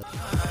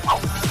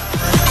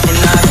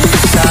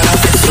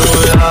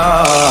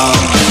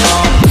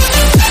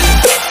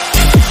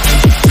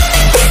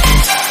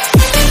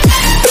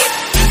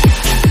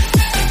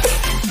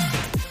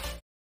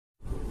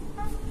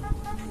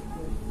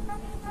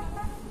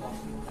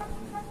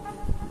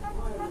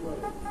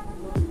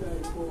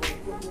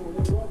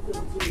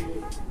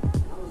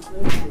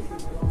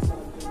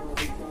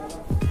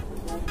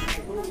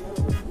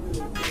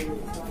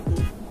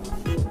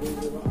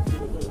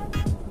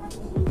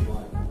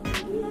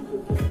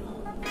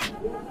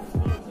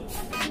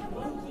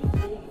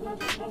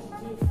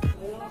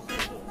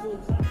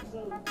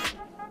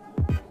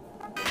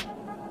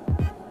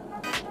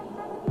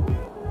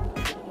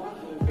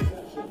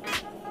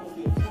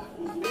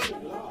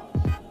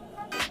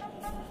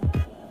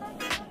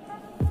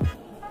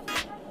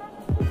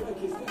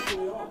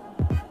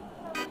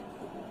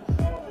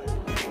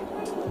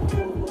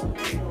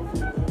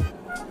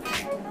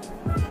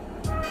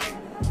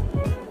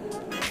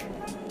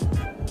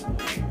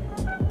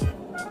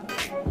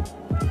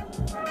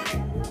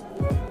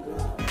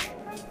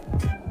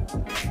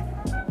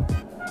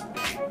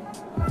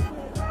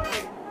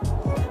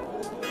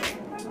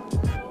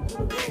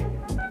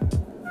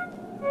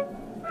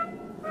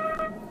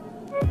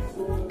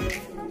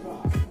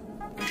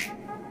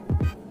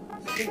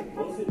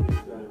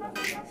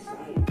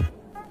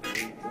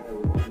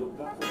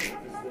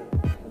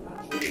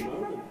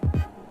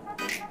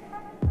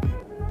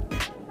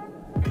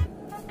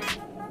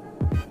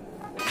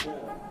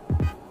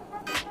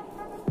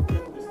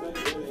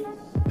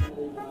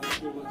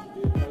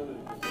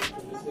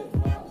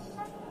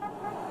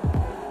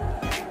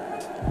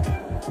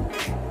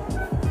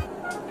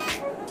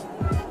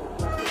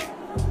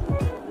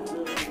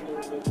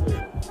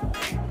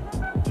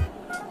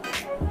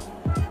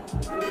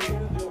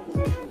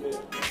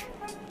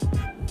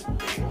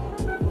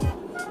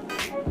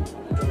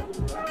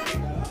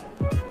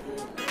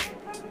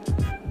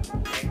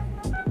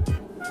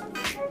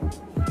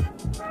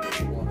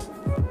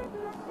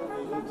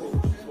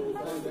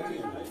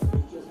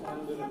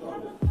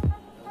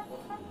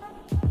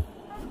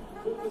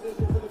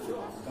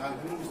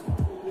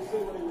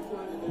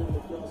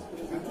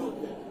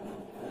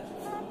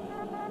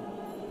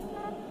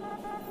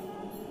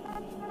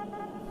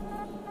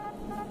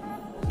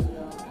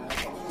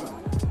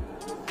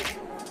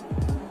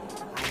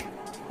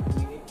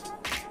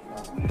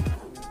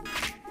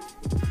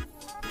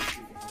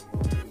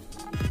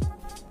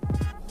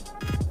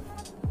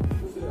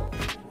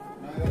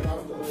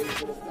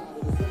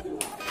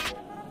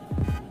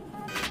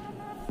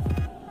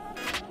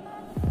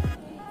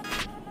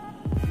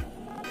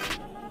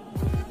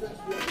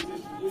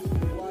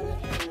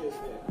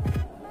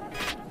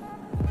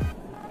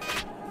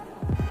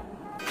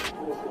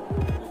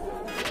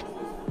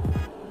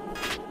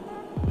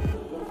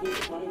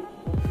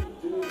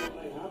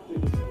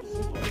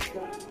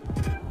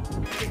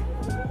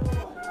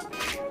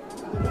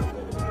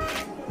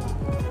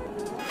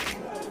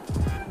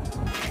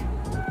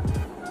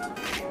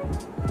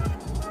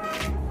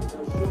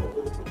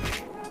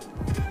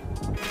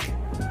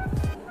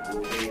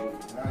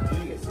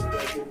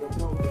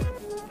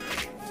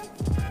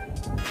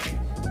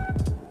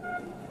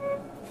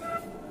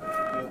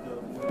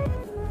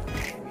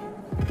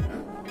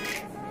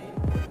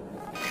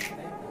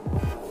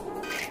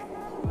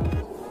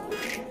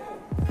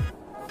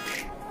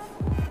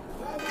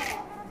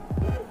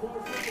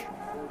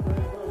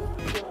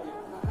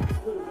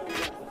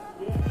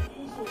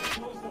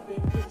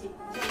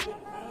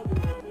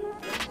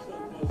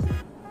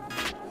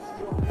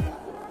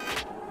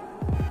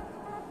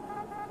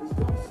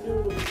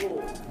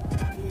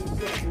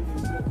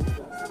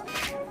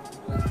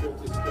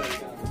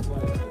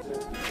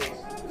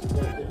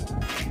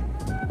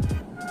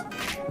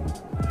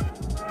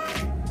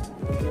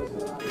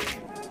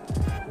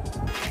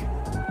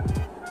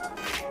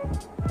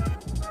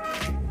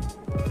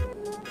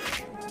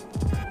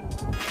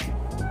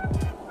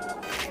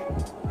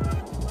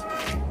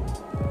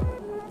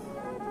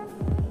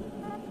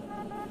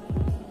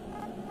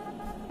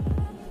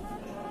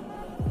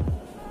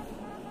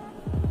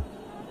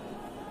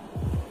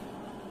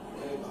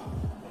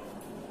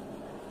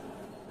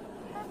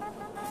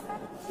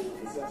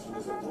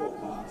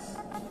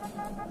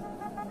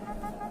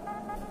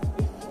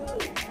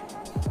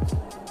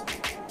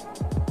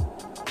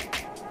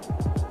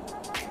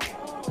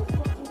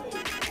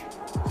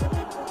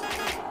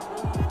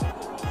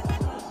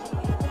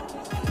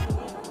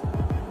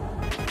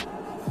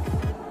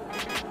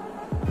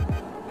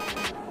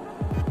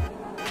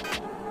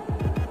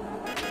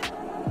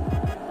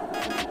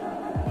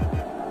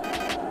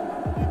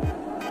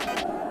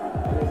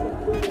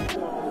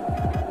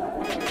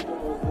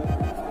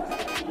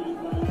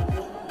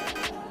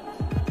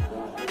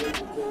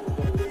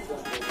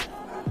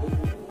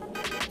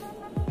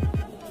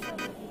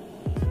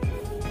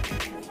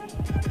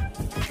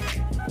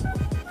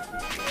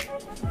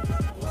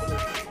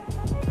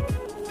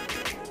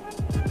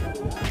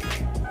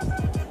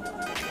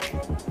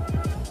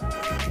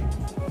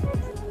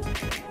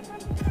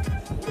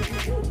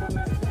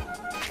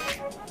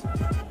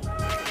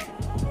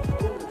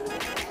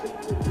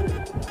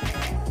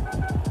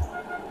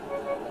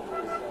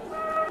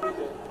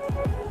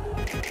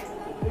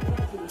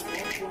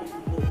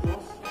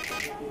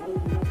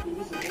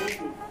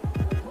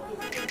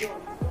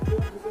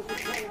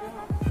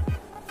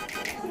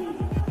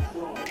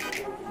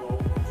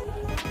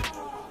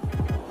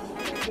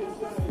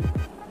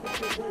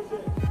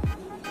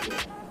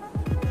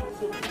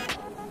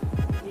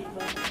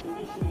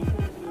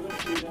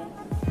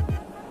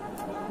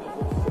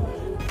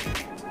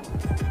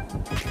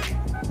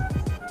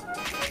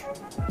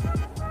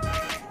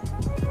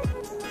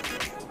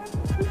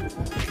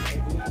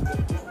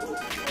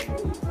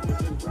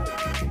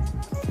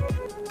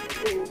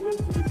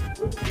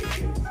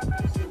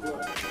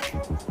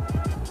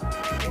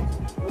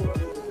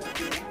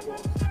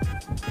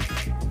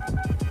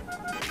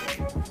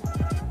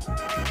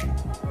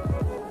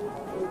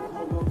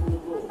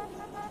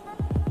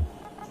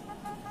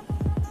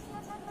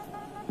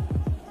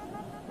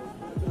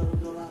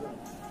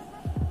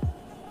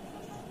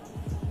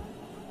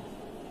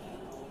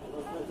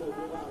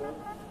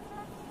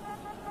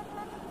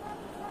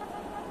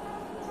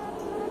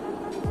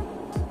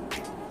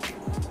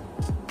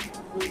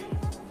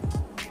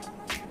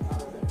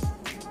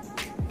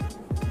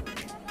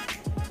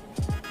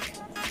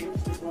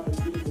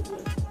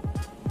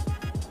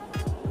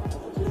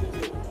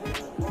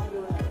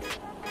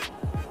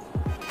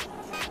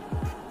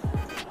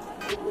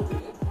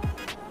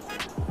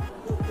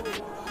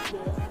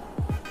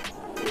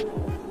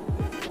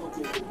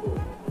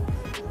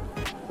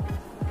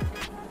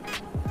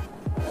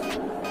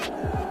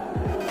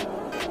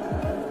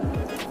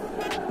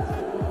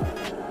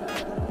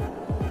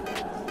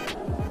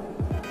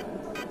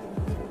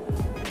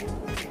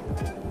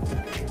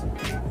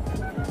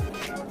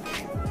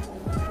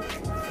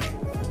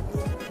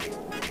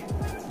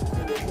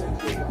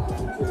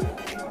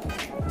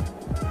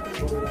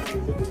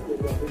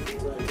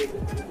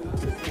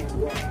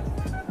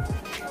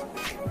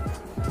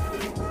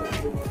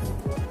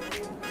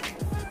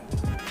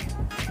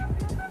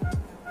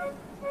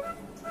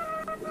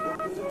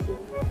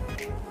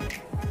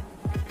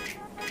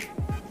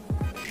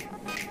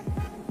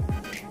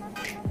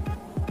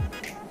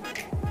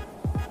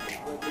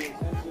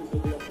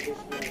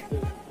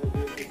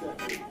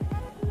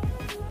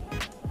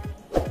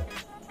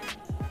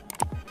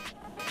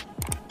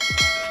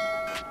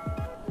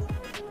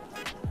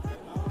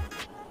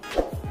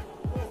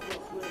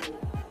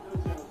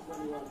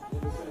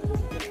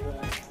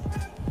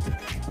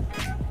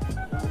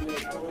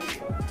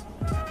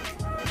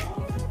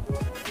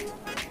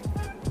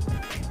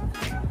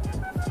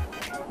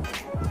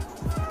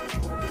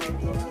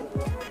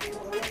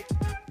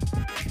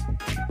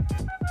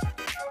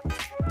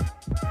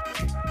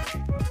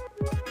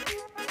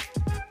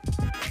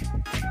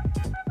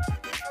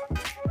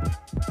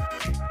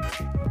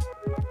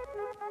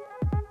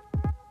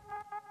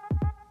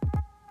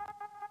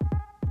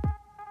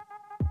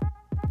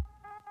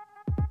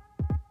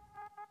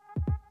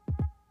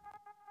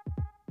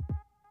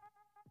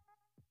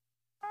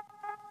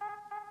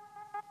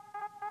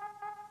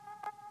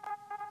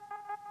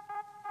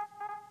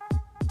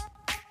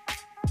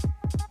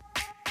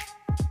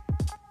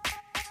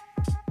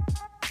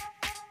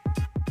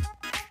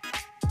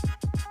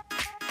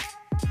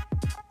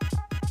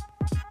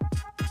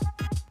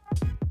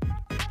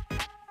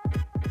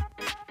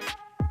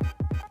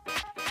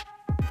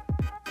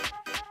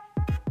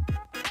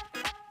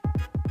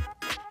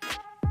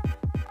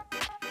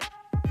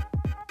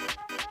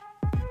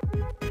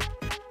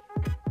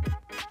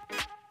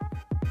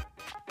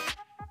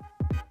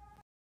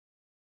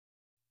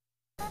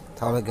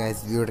 তাহলে গাইস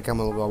ভিডিওটা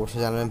কেমন লাগলো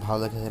অবশ্যই জানাবেন, ভালো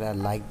লাগে সেটা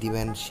লাইক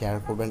দিবেন, শেয়ার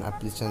করবেন, আর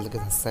প্লিজ চ্যানেলটাকে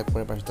সাবস্ক্রাইব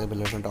করে পাশে থাকা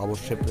বেল আইকনটা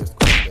অবশ্যই প্রেস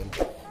করে দেবেন।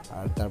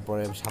 আর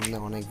তারপরে সামনে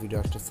অনেক ভিডিও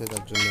আসতেছে,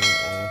 তার জন্য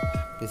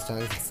প্লিজ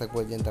চ্যানেলকে সাবস্ক্রাইব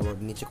করে দিন। তারপর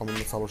নিচে কমেন্ট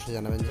বক্সে অবশ্যই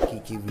জানাবেন যে কী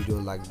কী ভিডিও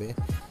লাগবে,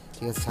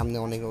 ঠিক আছে? সামনে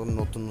অনেক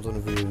নতুন নতুন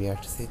ভিডিও নিয়ে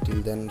আসতেছি। টিল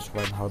দেন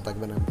সবাই ভালো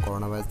থাকবেন, আর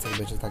করোনা ভাইরাস থেকে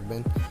বেঁচে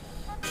থাকবেন।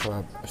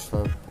 সবাই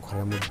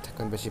ঘরের মধ্যে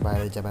থাকবেন, বেশি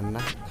বাইরে যাবেন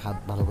না, হাত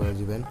ভালো করে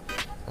দিবেন।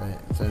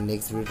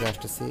 নেক্সট ভিডিওতে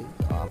আসতেছি,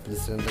 প্লিজ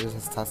চ্যানেলটাকে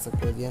সাবস্ক্রাইব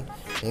করে দিন।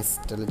 নেক্সট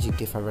তাহলে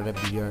GTA 5 এর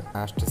ভিডিও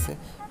আসতেছে,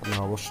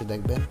 আপনারা অবশ্যই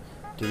দেখবেন।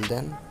 টিল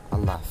দেন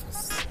আল্লাহ হাফেজ।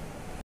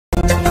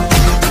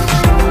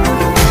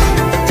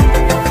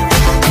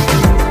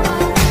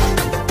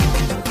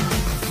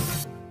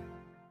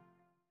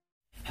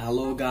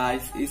 Hello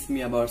guys, it's me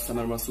about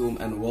Samar Masoom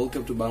and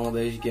welcome to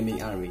Bangladesh Gaming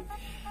Army.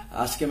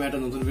 আজকে আমি একটা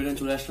নতুন ভিডিও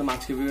চলে আসলাম।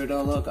 আজকে ভিডিওটা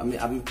হলো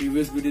আমি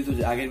প্রিভিয়াস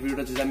ভিডিওতে আগের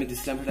ভিডিওটা যেটা আমি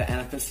দিছিলাম সেটা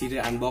NFS Heat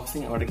এর আনবক্সিং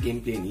আর একটা গেম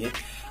প্লে নিয়ে।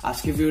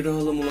 আজকে ভিডিওটা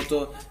হলো মূলত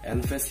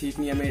NFS Heat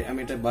নিয়ে আমি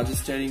একটা বাজেট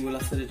স্টিয়ারিং হুইল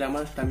আছে যেটা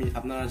আমার,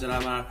 আপনারা যারা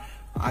আমার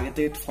আগে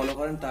থেকে ফলো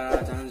করেন তারা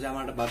জানেন যে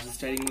আমার একটা বাজেট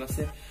স্টিয়ারিং হুইল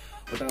আছে।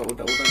 ওটা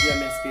দিয়ে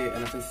আমি আজকে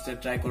NFS Heat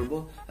ট্রাই করবো,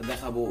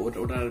 দেখাবো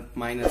ওটার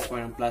মাইনাস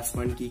পয়েন্ট প্লাস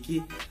পয়েন্ট কি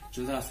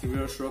যদি আজকে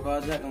ভিডিও শুরু করা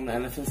যায়। কারণ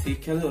NFS Heat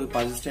খেলে ওই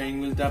বাজেট স্টিয়ারিং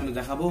হুইলটা আপনি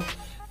দেখাবো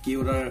কি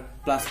ওটার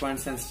প্লাস পয়েন্ট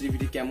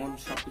সেন্সিটিভিটি কেমন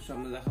সবকিছু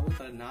আমরা দেখাবো।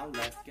 তাহলে নাও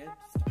লেটস গেট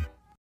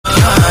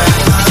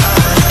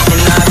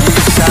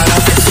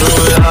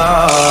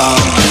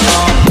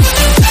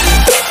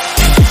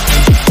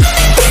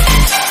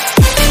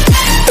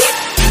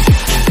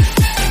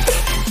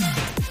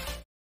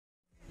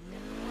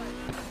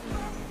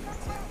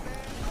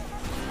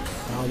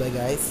তাহলে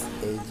গাইস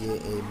এই যে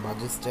এই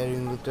বাজেট স্টিয়ারিং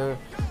হুইলটার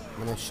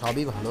মানে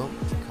সবই ভালো,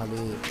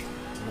 খালি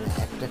মানে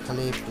একটা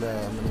খালি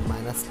মানে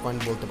মাইনাস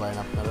পয়েন্ট বলতে পারেন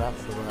আপনারা,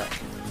 অথবা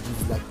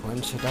ডিসলাইক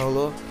পয়েন্ট, সেটা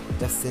হলো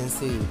এটা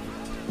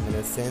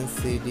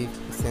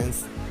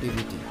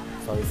সেন্সিটিভিটি,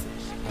 সরি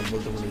আমি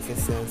বলতে বলেছি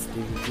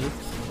সেন্সিটিভিটি।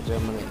 এটা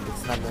মানে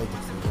দেখছেন আপনারা,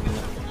 দেখছেন মানে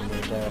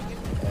এটা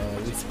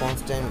রেসপন্স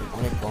টাইম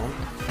অনেক কম,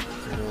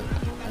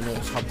 মানে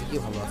সব দিকেই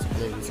ভালো আছে।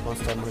 রেসপন্স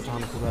টাইম মানে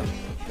যখন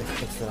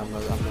দেখছেন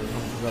আপনারা যখন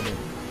ঘুরাবেন,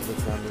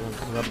 দেখছেন আপনি যখন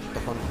ঘুরাবেন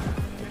তখন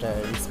এটা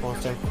রেসপন্স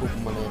টাইম খুব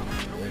মানে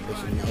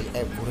বেশি,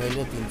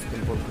 ঘুরাইলে 3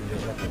 সেকেন্ড পর ঘুরে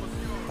রাখে।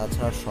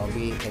 তাছাড়া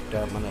সবই একটা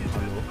মানে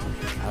ভালো।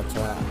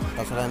 আচ্ছা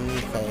তাছাড়া আমি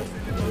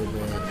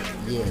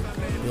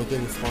ব্রেকের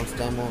রেসপন্স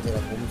টাইমও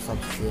এরকম সব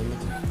সেম,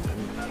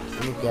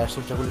 কোনো গিয়ার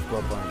শিফটারগুলি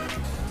প্রপার না।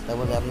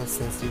 তারপরে আপনার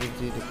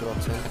সেন্সিটিভিটি দেখতে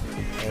পাচ্ছেন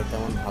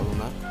তেমন ভালো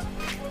না,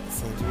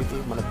 সেন্সিটিভিটি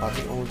মানে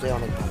বাজেট অনুযায়ী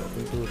অনেক ভালো,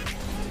 কিন্তু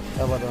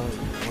আবার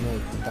অনেক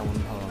তেমন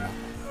ভালো না।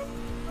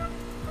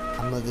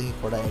 আমরা দেখি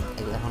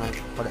এখন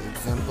কটা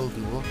এক্সাম্পল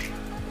দিব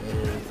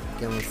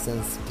কেমন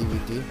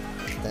সেন্সিটিভিটি,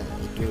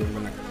 একটু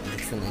মানে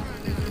দেখছেন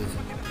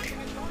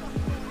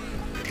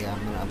যে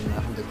আপনারা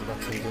এখন দেখতে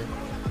পাচ্ছেন যে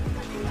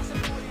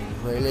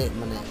ঘুরাইলে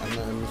মানে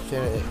আপনারা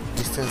নিশ্চয়ই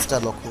ডিস্টেন্সটা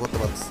লক্ষ্য করতে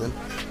পারছেন।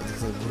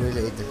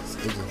 ঘুরাইলে এই যে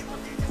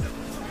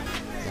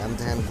আমি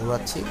দেখেন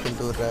ঘুরাচ্ছি,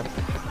 কিন্তু ওটা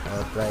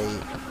প্রায়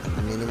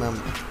মিনিমাম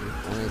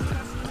অনেক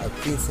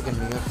 3 সেকেন্ড,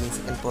 মিনিমাম 3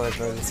 সেকেন্ড পরে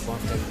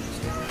রেসপন্স টাইম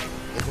দিচ্ছে।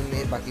 এই জন্য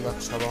বাকি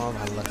সব আমার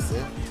ভালো লাগছে।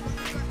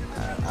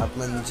 আর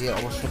আপনার নিজে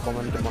অবশ্যই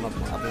কমেন্টে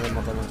আপনাদের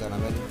মতামত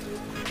জানাবেন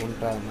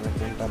কোনটা আমাদের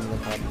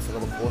খারাপ লাগছে বা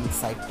কোন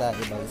সাইডটা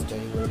এই বাজেট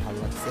স্টিয়ারিং হুইল ভালো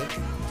লাগছে।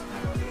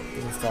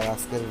 স্যার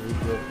আজকের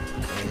ভিডিও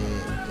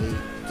এই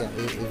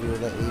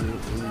ভিডিওটা এই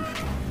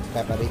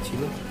ব্যাপারেই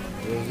ছিল।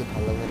 যদি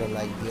ভালো লাগে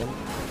লাইক দিন।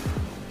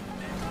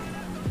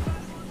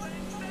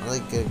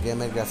 আমাদের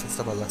গেমের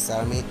গ্রাফিক্সটা ভালো লাগছে।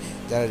 আর আমি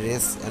যারা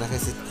রেস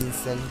NFS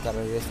কিনছেন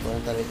তারা রেস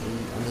করেন, তারা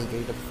আমি এই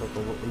গাড়িটা প্রিফার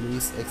করবো।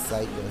 লুইস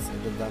এক্সাইট আছে,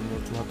 এটার দাম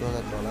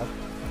 $74,000।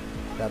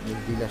 এটা আপনি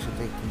ডিলারশিপ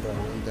থেকে কিনতে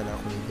পারবেন যারা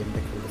এখন এই গেমটা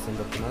খেলতেছেন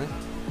বর্তমানে।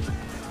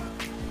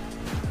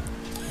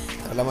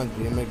 তাহলে আমার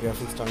গেমের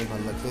গ্রাফিক্সটা অনেক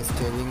ভালো লাগছে।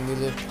 স্টিয়ারিং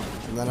হুইলের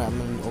আপনারা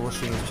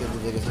অবশ্যই নিশ্চয়ই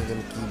বুঝে গেছেন যে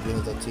আমি কী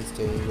বুঝে যাচ্ছি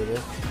স্টিয়ারিং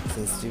হুইলের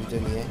সেন্সিটিভিটি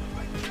নিয়ে,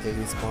 যে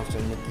রেসপন্সটা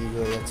নিয়ে কী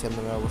হয়ে যাচ্ছে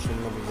আপনারা অবশ্যই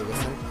বুঝে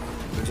গেছেন।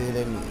 বুঝে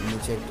গেলে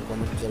নিচে একটু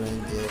কমেন্ট জানাবেন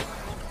যে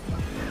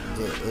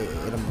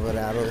এরকম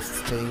ব্যাপারে আরও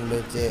স্টিয়ারিং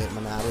হুইলের যে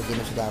মানে আরও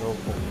দিনের সাথে আরও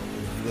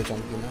ভিডিও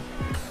চান কিনা।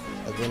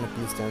 তার জন্য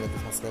প্লিজ চ্যানেলকে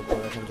সাবস্ক্রাইব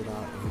করে রাখেন যেন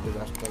ভিডিও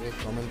আসতে হবে।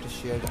 কমেন্টে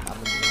শেয়ার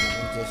আপনাদের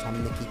জানাবেন যে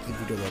সামনে কী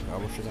ভিডিও দরকার,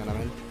 অবশ্যই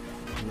জানাবেন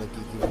আপনার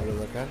কী ভিডিও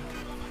দরকার।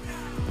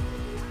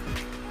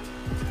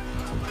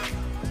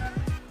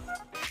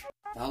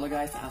 তাহলে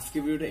গাইস আজকে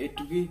ভিডিওটা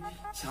এটুকুই।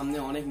 সামনে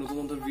অনেক নতুন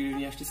নতুন ভিডিও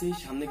নিয়ে আসতেছি।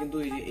 সামনে কিন্তু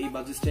এই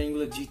বাজেট স্টিয়ারিং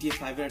গুলো GTA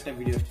 5 এর একটা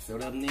ভিডিও আসতেছে,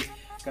 ওটা আপনি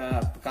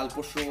কাল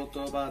পরশু মতো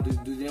বা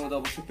 2 দিনের মধ্যে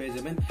অবশ্যই পেয়ে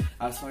যাবেন।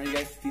 আর সরি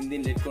গাইস 3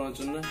 দিন লেট করার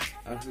জন্য,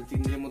 আর 3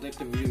 দিনের মধ্যে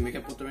একটা ভিডিও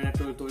মেকআপ করতে পারি না,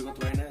 তৈরি করতে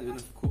পারি না, এর জন্য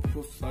খুব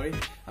সরি।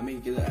 আমি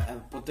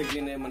প্রত্যেক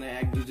দিনে মানে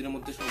 1-2 দিনের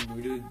মধ্যে সব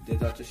ভিডিও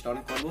দেওয়ার চেষ্টা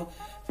অনেক করবো,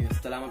 ঠিক আছে?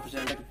 তাহলে আমার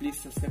চ্যানেলটাকে প্লিজ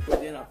সাবস্ক্রাইব করে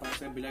দিন, আপনার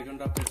সাথে বেল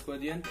আইকনটা প্রেস করে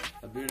দিন।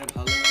 ভিডিওটা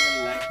ভালো লাগে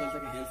লাইক করে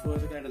থাকে, হেল্পফুল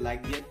হয়ে থাকে একটা লাইক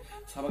দিন।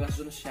 সবার কাছে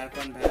জন্য শেয়ার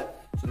করেন ভাইয়া,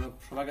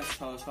 সবার কাছে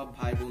সব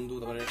ভাই বন্ধু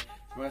তারপরে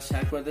সবার কাছে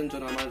শেয়ার করে দেন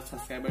যেন আমার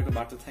সাবস্ক্রাইবার একটু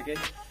বাড়তে থাকে,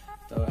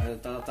 তো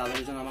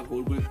তাদের জন্য আমার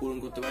গোলগুলি পূরণ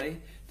করতে পারি।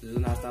 তো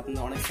জন্য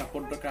আপনাদের অনেক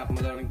সাপোর্ট দরকার,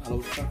 আপনাদের অনেক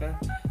ভালোবাসা দরকার।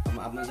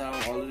 আপনারা যারা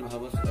অলরেডি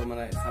ভালোবাসা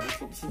মানে সাপোর্ট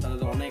করতেছেন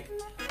তাদের অনেক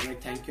অনেক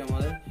থ্যাংক ইউ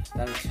আমাদের।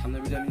 তার সামনে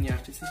ভিডিও আমি নিয়ে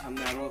আসতেছি,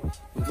 সামনে আরো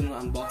নতুন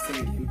আনবক্সিং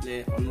গেম প্লে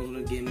অন্য নতুন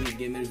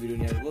গেমের ভিডিও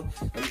নিয়ে আসবো।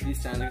 আমি প্লিজ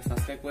চ্যানেলকে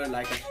সাবস্ক্রাইব করে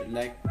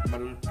লাইক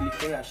বাটন ক্লিক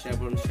করে আর শেয়ার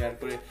বাটন শেয়ার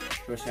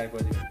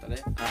করে দিবেন। তাহলে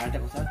আর একটা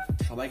কথা,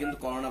 সবাই কিন্তু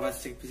করোনা ভাইরাস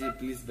থেকে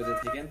প্লিজ বেঁচে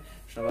থাকেন,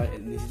 সবাই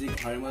নিজে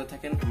ঘরের মধ্যে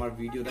থাকেন, আমার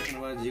ভিডিও দেখেন,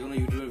 আবার যে কোনো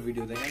ইউটিউবের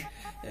ভিডিও দেখেন,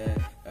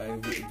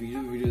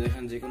 ভিডিও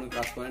দেখেন, যে কোনো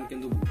কাজ করেন,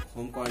 কিন্তু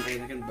হোম কোয়ারেন্টাইনে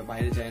থাকেন,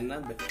 বাইরে যায় না,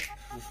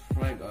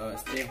 সবাই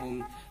স্টে হোম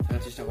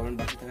থাকার চেষ্টা করবেন,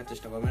 বাসে থাকার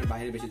চেষ্টা করবেন,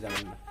 বাইরে বেশি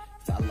যাবেন না।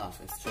 আল্লাহ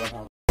হাফেজ, সবাই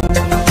ভালো।